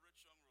heart of the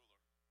rich young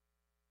ruler.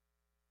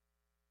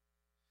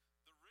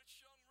 The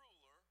rich young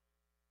ruler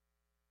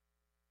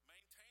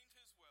maintained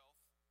his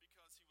wealth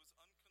because he was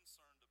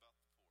unconcerned about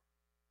the poor.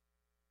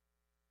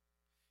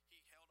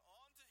 He held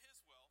on to his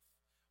wealth,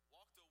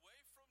 walked away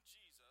from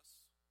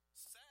Jesus,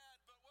 sad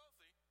but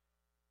wealthy,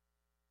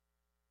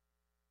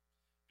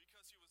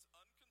 because he was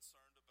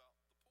unconcerned about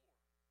the poor.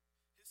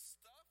 His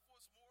stuff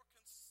was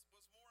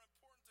more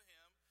important to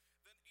him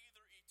than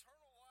either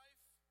eternal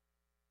life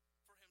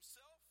for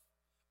himself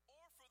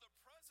or for the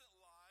present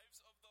lives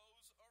of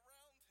those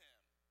around him.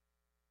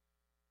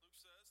 Luke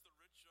says the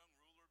rich young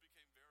ruler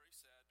became very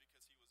sad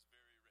because he was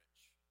very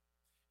rich.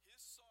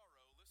 His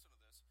sorrow, listen to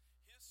this,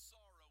 his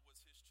sorrow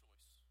was his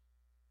choice.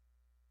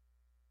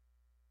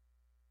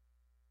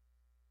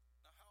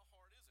 Now, how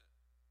hard is it?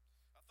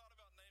 I thought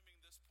about naming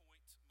this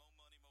point, Mo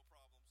Money, Mo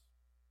Problems.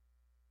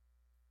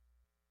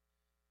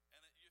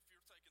 And if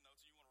you're taking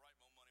notes and you want to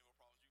write Mo Money, Mo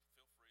Problems, you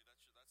can feel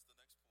free. That's the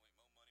next point,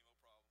 Mo Money, Mo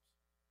Problems.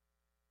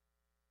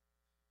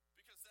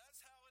 Because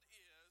that's how it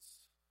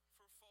is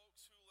for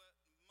folks who let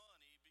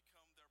money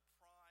become their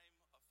prime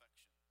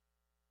affection.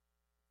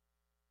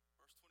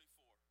 Verse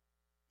 24,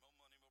 Mo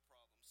Money, Mo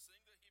Problems.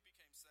 Seeing that he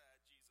became sad,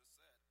 Jesus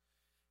said,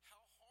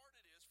 how hard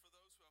it is for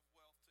those who have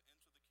wealth to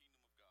enter the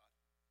kingdom of God.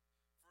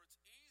 For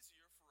it's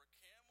easier for a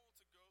camel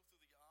to go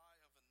through the eye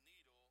of a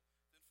needle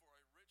than for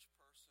a rich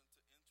person to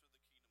enter the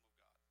kingdom of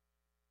God.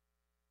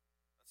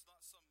 That's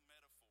not some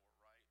metaphor,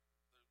 right?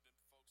 There have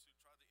been folks who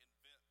tried to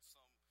invent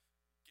some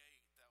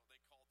gate that they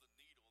called the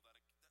needle.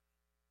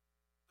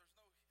 There's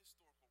no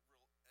historical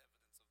real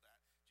evidence of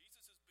that.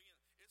 Jesus is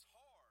it's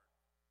hard.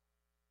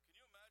 Can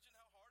you imagine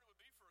how hard it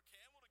would be for a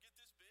camel to get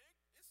this big?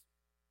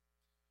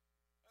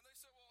 And they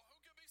said, well, who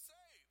can be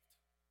saved?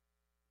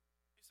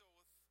 He said,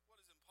 well, with what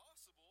is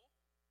impossible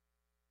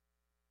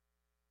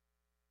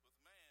with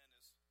man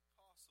is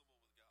possible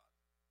with God.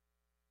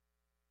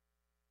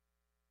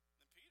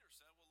 Then Peter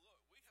said, well,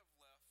 look, we have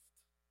left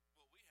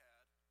what we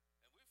had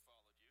and we've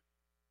followed you.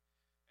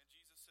 And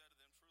Jesus said to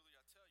them, truly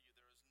I tell you,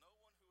 there is no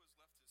one who has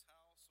left his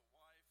house, a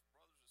wife,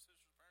 brothers or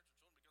sisters, parents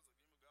or children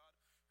because of the kingdom of God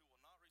who will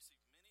not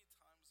receive many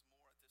times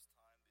more at this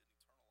time than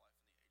eternal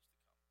life in the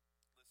age to come.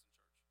 Listen, church.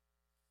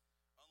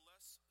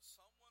 Unless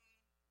someone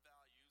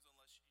values,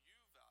 unless you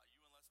value,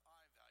 unless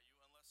I value,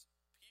 unless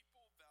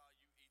people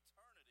value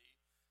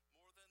eternity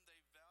more than they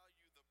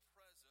value the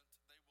present,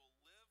 they will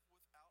live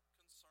without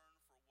concern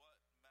for what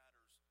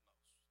matters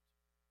most.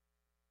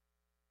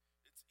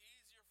 It's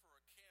easier for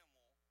a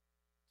camel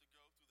to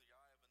go through the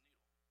eye of a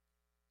needle,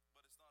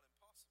 but it's not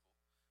impossible.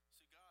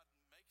 See, God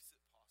makes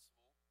it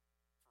possible for a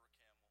camel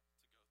to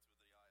go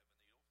through the eye of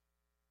a needle.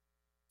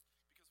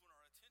 Because when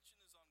our attention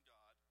is on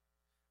God,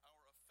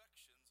 our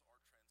affections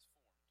are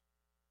transformed.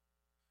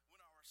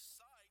 When our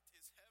sight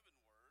is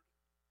heavenward,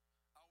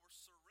 our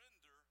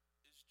surrender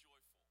is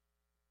joyful.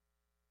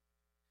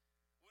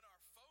 When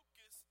our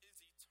focus is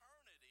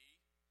eternity,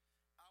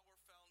 our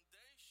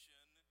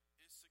foundation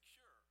is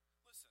secure.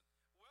 Listen,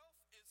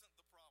 wealth isn't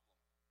the problem.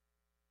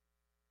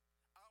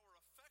 Our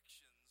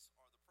affections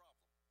are the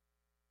problem.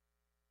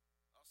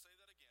 I'll say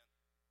that again.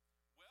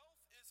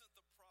 Wealth isn't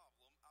the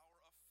problem.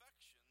 Our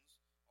affections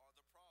are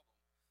the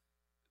problem.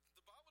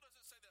 The Bible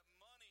doesn't say that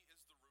money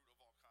is the root of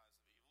all kinds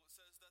of evil. It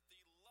says that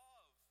the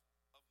love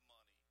of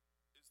money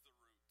is the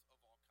root of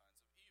all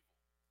kinds of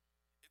evil.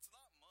 It's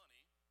not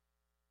money.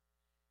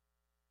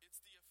 It's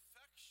the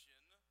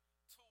affection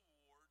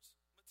towards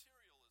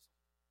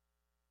materialism.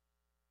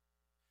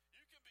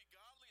 You can be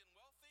godly and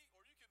wealthy,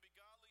 or you can be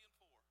godly and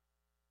poor.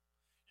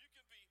 You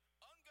can be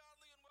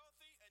ungodly and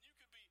wealthy, and you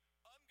can be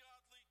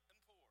ungodly and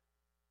poor.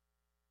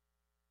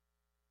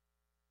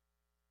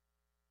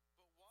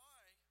 But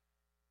why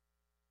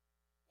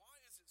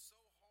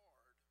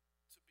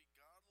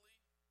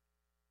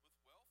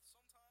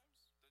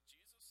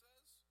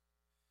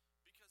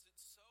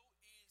so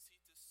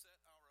easy to set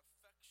our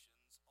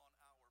affections on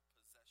our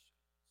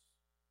possessions.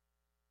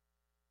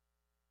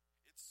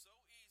 It's so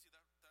easy,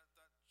 that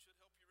should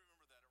help you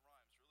remember that. It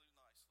rhymes really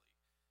nicely.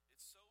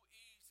 It's so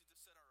easy to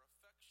set our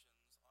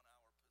affections on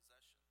our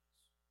possessions.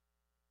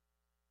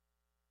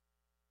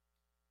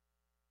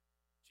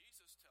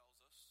 Jesus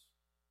tells us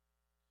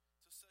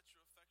to set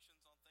your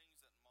affections on things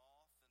that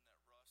moth and that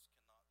rust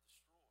cannot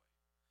destroy.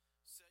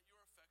 Set your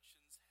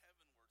affections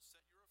heavenward.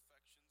 Set your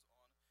affections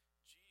on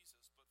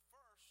Jesus. But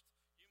first,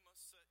 you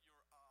must set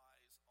your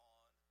eyes on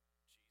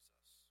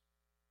Jesus.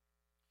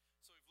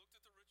 So we've looked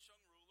at the rich young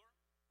ruler,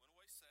 went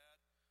away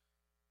sad.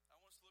 I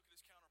want us to look at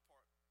his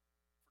counterpart for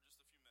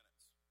just a few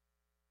minutes.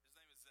 His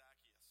name is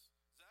Zacchaeus.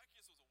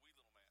 Zacchaeus was a wee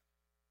little man.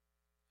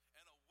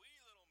 And a wee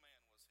little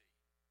man was he.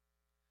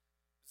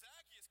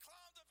 Zacchaeus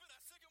climbed up in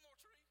that sycamore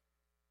tree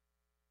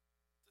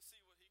to see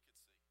what he could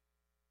see.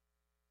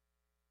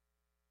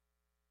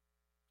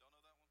 Y'all know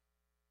that one?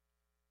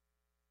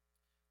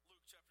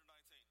 Luke chapter 19,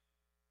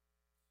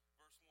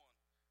 verse 1.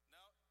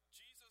 Now,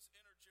 Jesus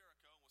entered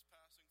Jericho and was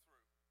passing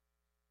through.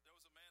 There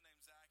was a man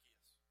named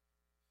Zacchaeus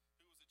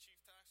who was a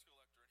chief tax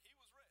collector, and he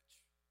was rich.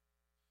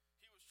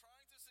 He was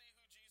trying to see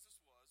who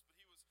Jesus was, but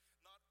he was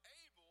not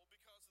able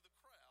because of the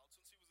crowd,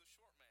 since he was a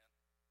short man.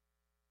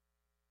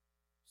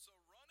 So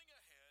running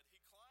ahead,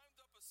 he climbed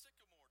up a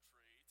sycamore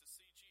tree to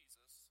see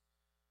Jesus,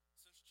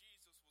 since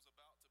Jesus was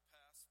about to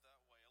pass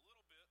that way. A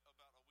little bit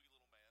about a wee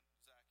little man,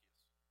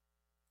 Zacchaeus.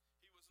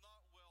 He was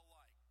not well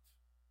liked.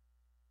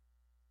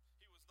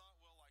 He was not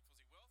well liked. Was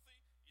he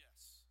wealthy?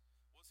 Yes.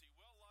 Was he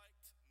well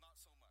liked?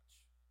 Not so much.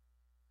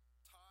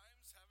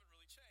 Times haven't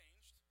really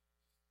changed,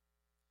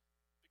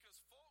 because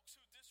folks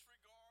who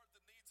disregard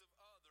the needs of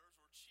others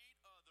or cheat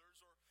others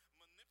or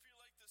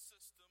manipulate the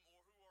system or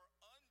who are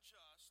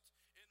unjust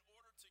in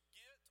order to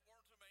get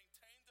or to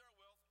maintain their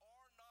wealth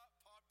are not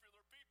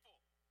popular people.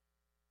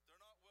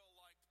 They're not well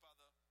liked by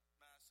the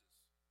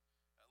masses.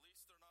 At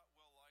least they're not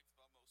well liked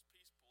by most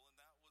people, and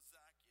that was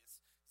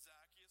Zacchaeus.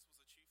 Zacchaeus was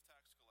a chief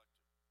tax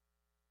collector.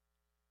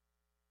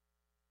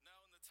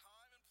 Now, in the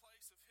time and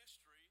place of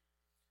history,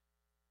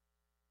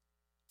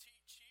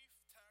 chief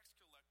tax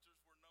collectors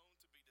were known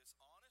to be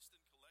dishonest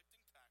in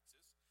collecting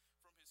taxes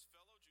from his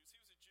fellow Jews. He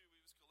was a Jew.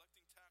 He was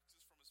collecting taxes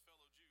from his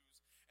fellow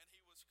Jews, and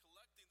he was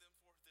collecting them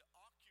for the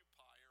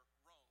occupier,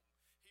 Rome.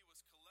 He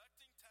was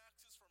collecting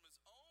taxes from his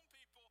own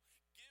people,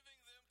 giving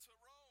them to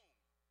Rome.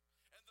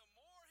 And the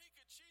more he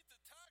could cheat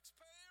the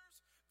taxpayers,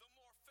 the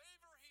more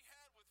favor he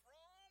had with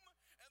Rome,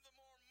 and the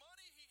more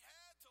money he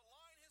had to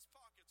line his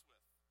pockets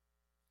with.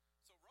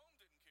 So Rome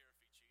didn't care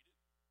if he cheated.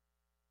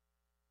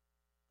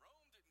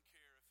 Rome didn't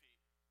care if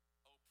he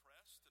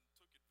oppressed and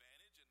took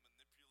advantage and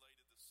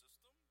manipulated the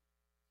system,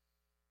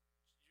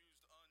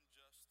 used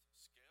unjust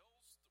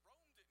scales.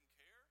 Rome didn't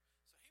care.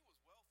 So he was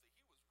wealthy.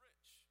 He was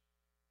rich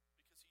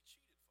because he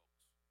cheated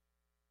folks.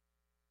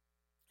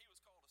 He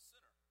was called a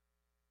sinner.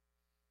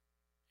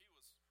 He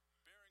was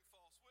bearing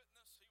false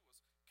witness. He was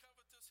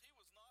covetous. He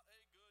was not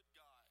a good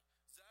guy.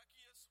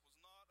 Zacchaeus was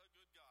not a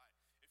good guy.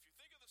 If you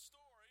think of the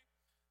story,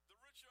 the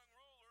rich young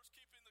ruler's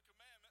keeping the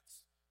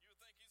commandments, you would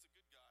think he's a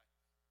good guy.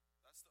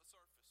 That's the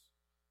surface.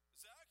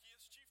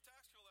 Zacchaeus, chief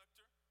tax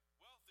collector,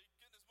 wealthy,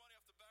 getting his money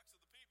off the backs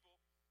of the people,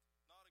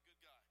 not a good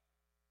guy.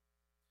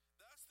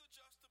 That's the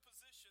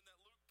juxtaposition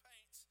that Luke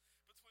paints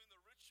between the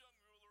rich young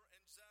ruler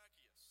and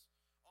Zacchaeus.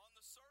 On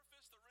the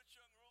surface, the rich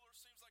young ruler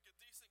seems like a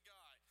decent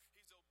guy.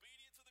 He's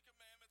obedient to the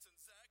commandments, and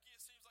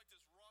Zacchaeus seems like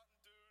this rotten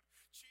dude,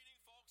 cheating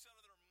folks out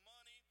of their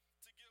money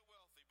to get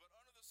wealthy. But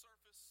under the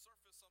surface,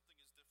 something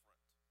is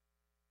different.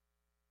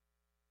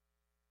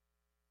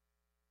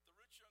 The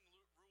rich young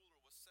ruler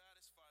was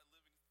satisfied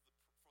living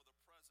for the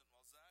present,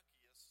 while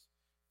Zacchaeus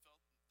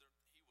felt that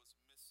he was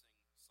missing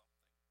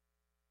something.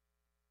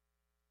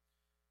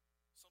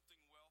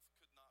 Something wealth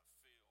could not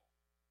fill.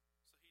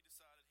 So he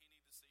decided he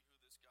needed to see who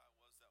this guy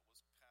was that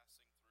was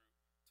passing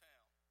through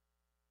town.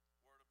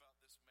 Word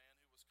about this man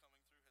who was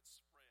coming through had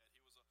spread.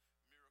 He was a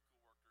miracle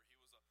worker. He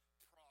was a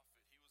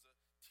prophet. He was a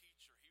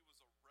teacher. He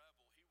was a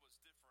rebel. He was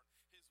different.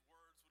 His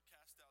words would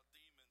cast out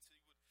demons.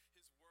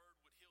 His word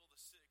would heal the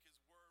sick. His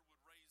word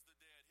would raise the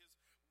dead.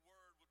 His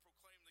word would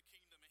proclaim the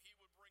kingdom, and he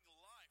would bring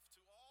life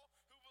to all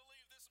who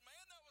believed. This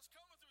man that was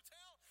coming through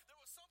town, there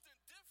was something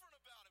different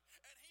about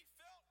him, and he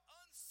felt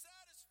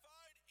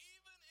unsatisfied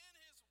even in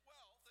his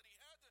wealth, and he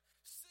had to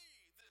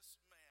see this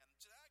man.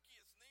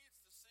 Zacchaeus needs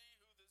to see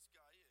who this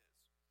guy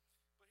is.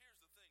 But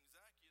here's the thing,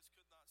 Zacchaeus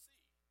could not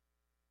see.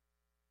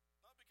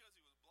 Not because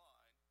he was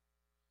blind, but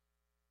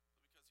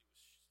because he was a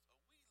wee little man.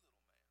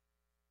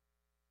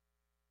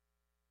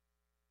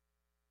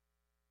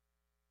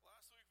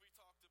 Last week we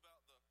talked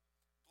about the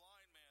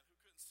blind man who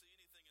couldn't see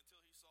anything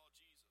until he saw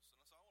Jesus.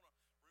 And so I want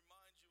to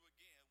remind you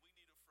again, we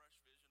need a fresh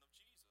vision of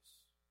Jesus.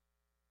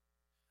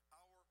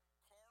 Our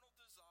carnal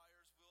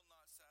desires will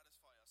not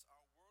satisfy us.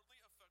 Our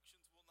worldly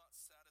affections will not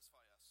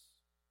satisfy us.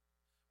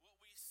 What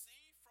we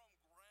see from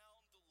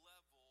ground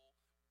level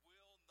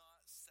will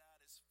not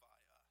satisfy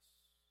us.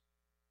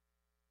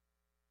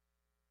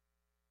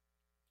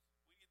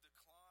 We need to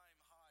climb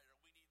higher.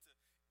 We need to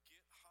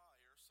get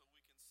higher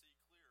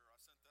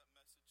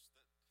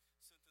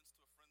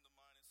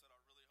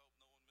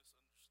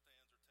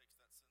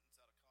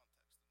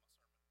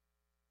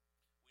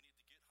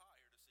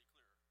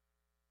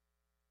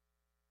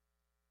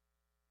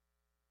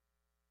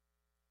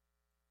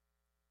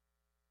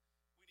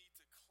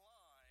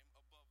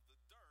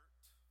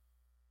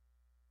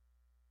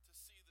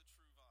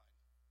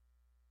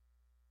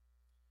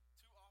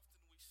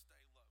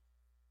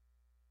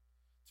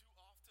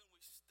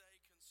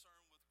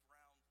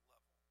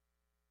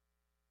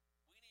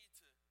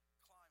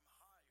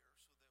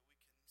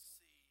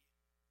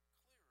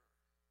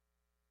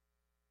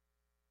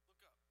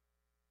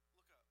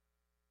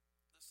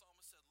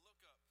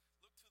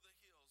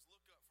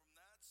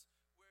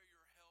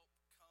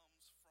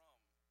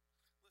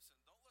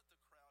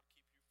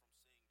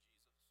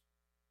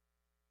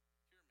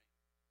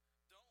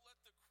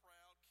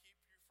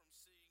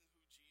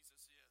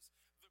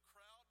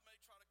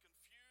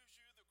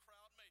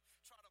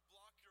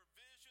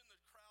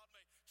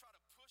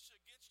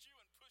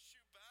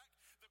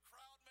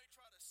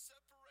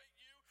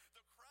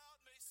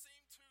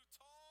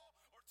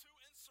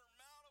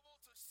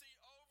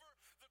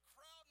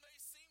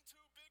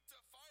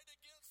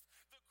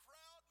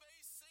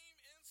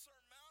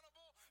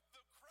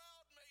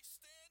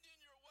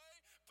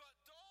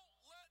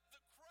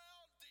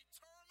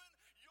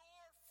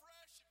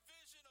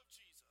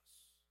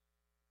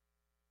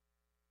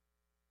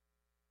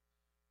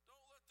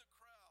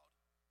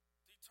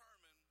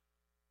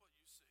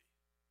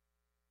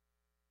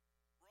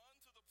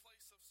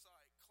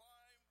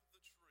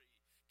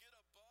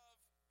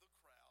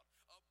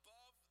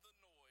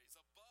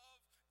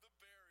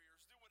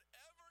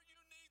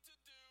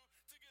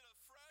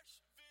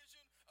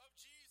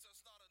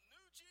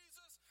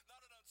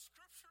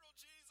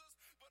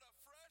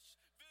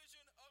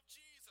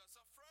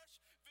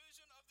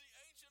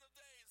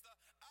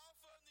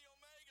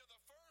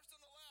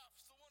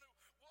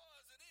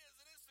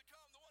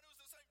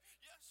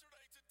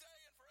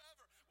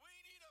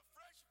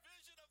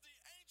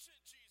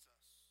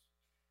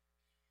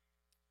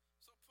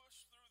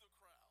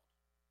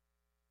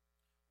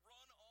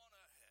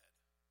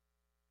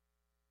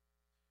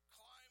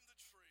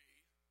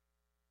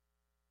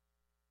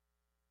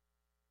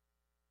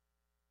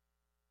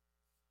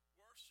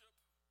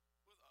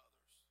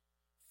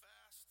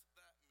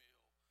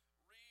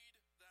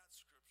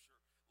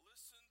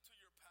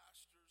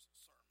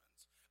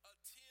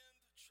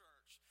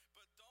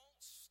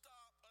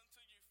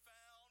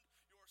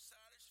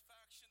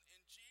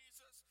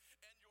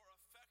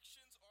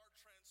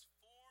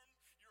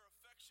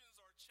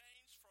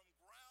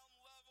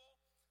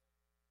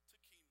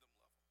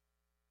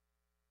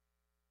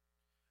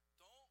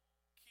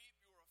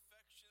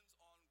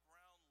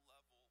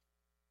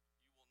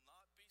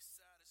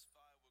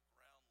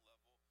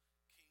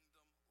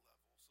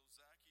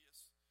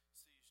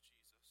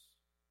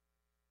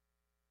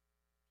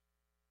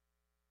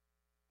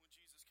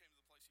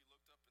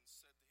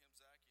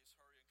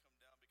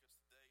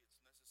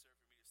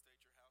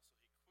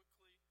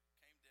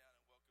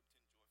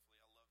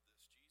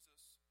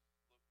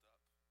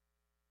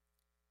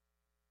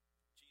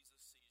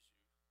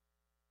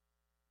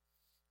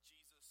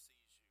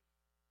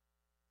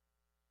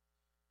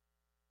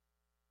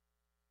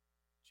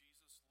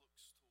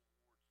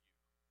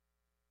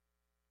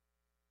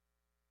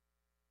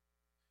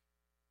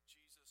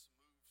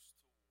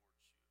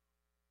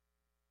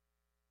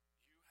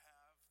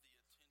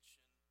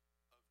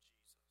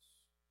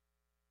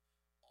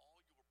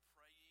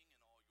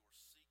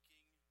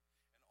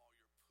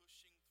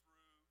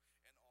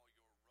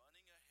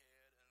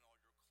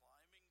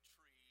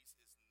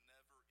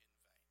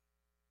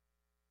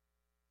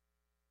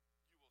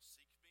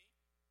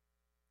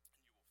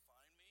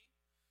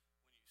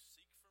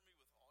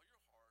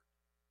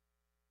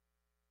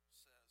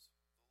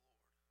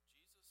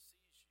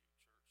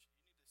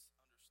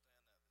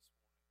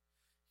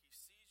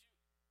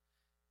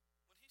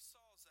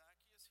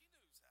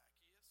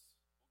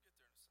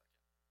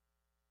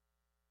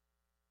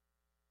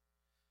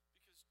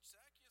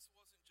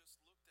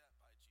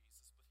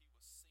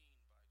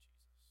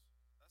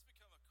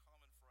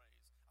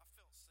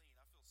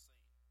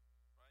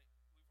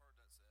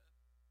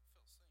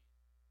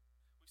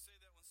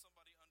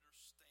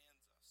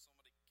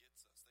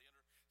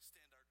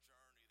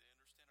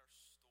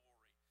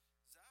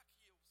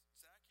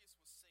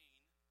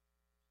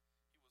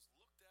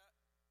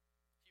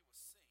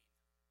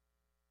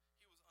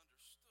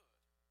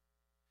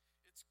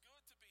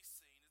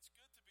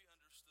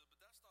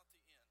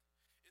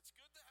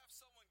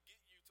have someone get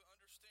you to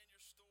understand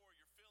your story,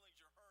 your feelings,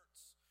 your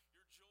hurts,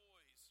 your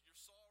joys, your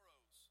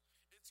sorrows.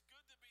 It's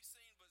good to be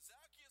seen, but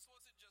Zacchaeus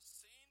wasn't just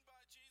seen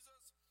by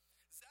Jesus.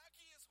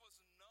 Zacchaeus was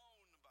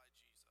known by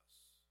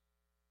Jesus.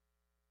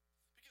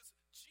 Because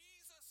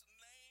Jesus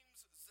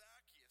names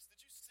Zacchaeus.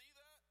 Did you see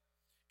that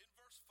in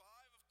verse 5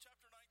 of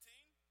chapter 19?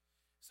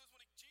 It says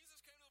when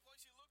Jesus came to the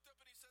place, he looked up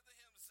and he said to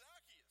him,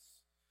 Zacchaeus,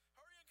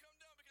 hurry and come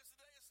down because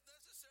today it's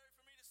necessary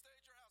for me to stay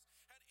at your house.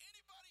 Had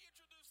anybody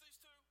introduced these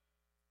two?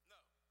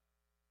 No.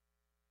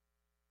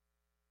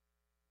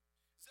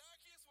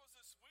 Zacchaeus was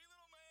this wee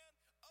little man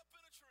up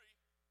in a tree,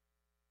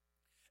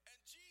 and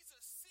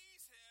Jesus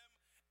sees him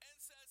and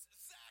says,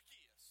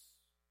 Zacchaeus,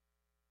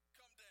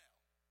 come down.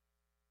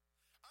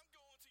 I'm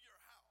going to your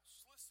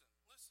house. Listen.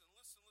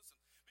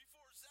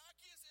 Before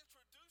Zacchaeus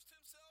introduced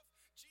himself,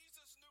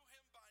 Jesus knew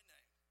him by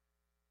name.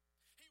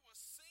 He was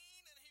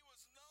seen and he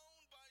was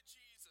known by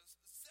Jesus.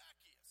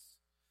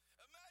 Zacchaeus.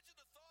 Imagine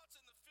the thoughts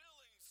and the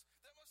feelings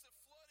that must have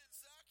flooded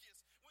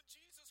Zacchaeus when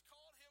Jesus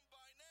called him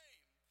by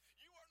name.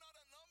 You are not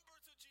a number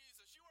to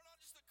Jesus. You are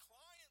not just a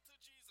client to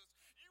Jesus.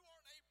 You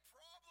aren't a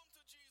problem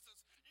to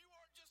Jesus. You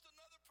aren't just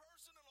another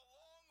person in a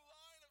long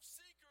line of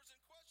seekers and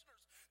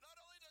questioners. Not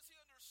only does he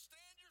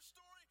understand your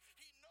story,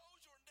 he knows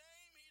your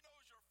name, he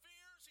knows your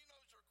fears, he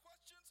knows your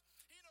questions,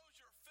 he knows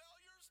your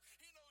failures,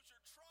 he knows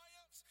your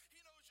triumphs,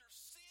 he knows your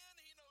sin,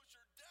 he knows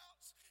your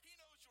doubts, he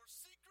knows your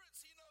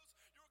secrets, he knows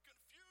your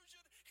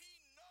confusion.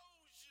 He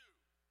knows you.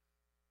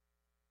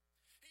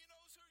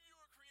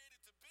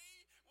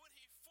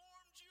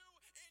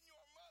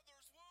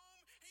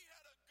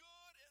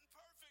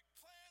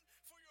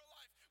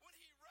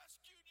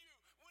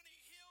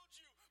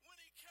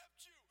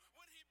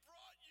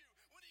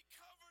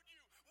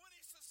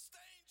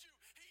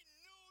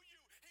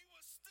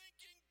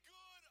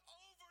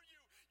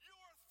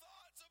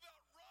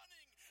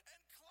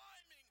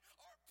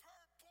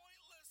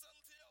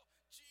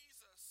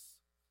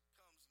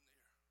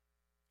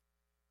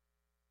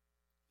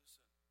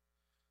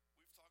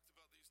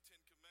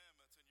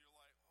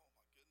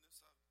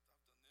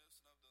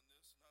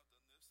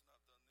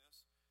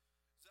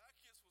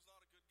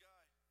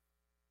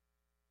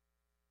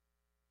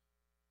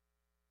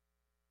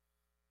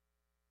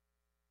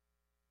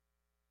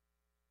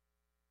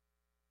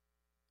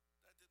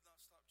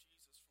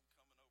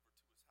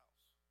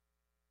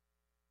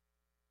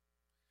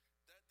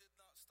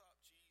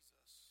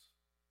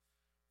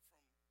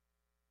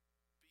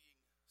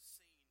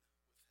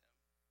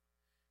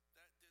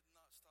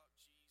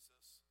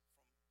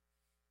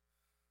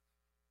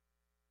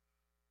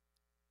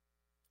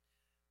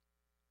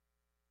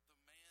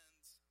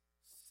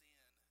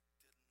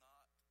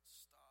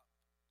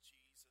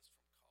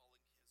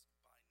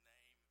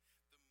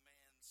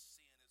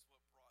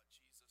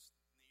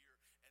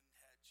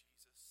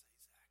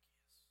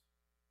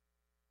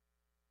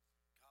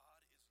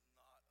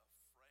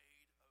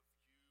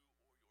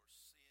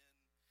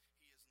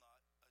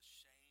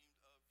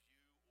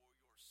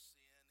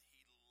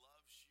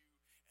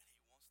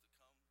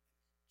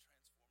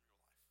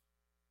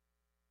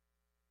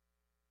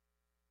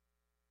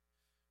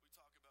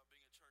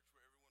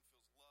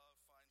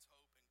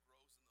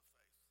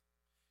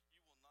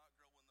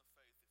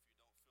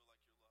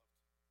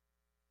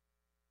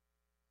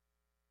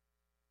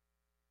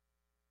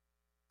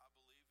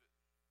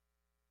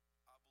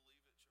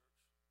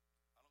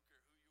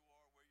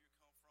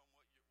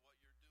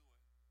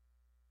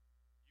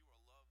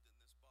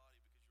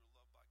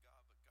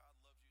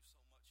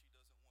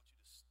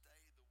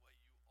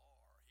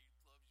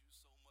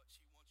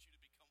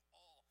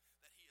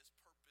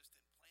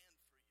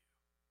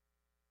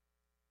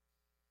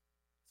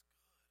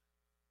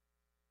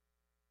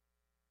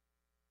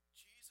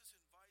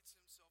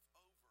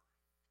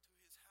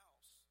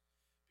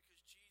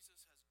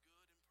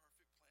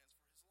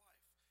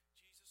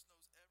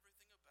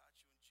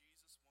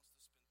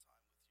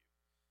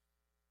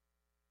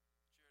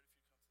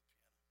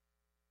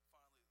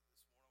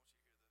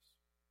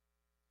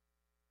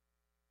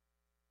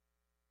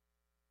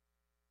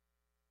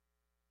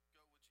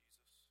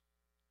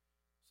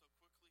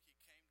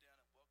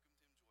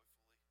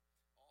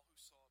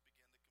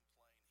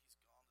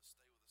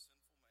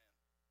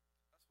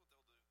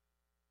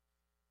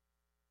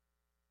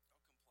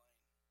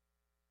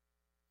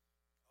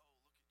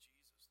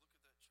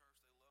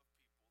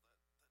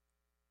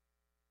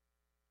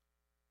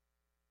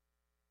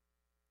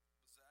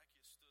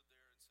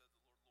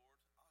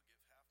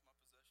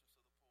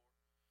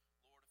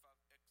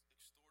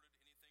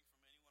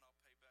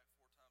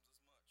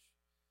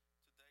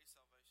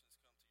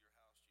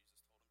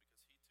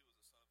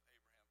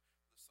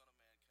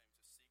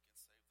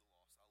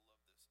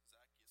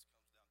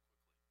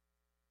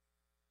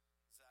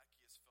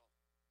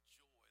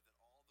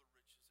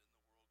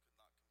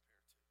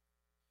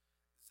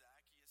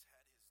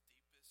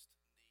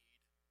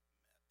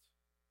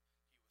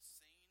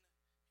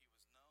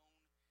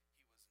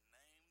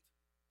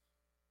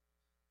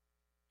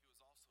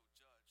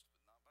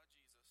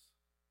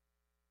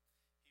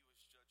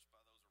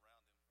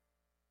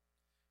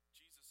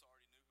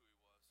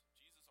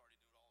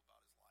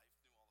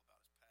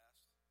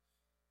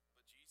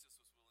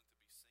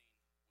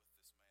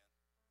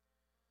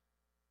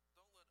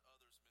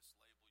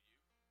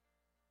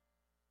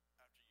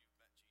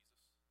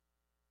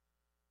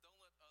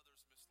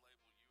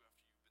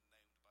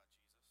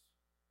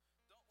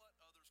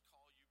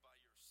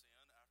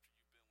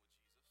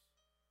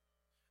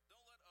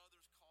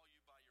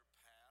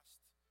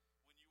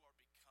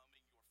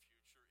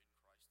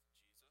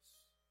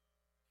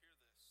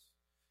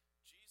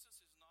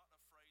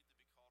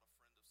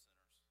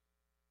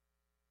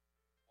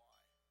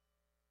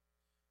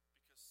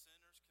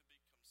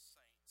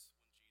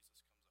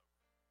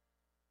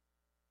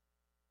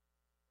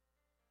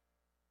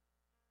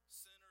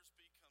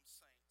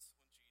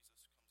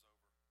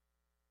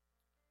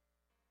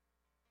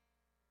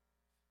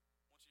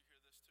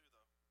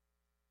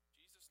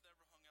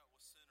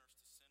 with sinners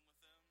to sin with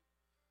them.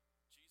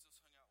 Jesus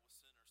hung out with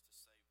sinners to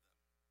save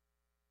them.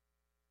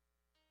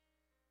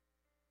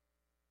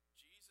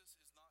 Jesus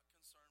is not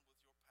concerned with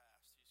your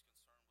past. He's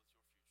concerned with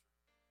your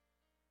future.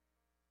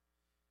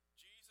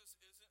 Jesus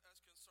isn't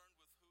as concerned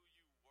with who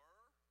you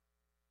were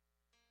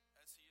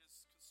as he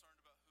is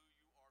concerned about who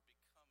you are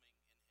becoming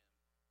in him.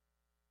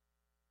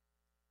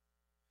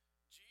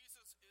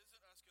 Jesus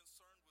isn't as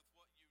concerned with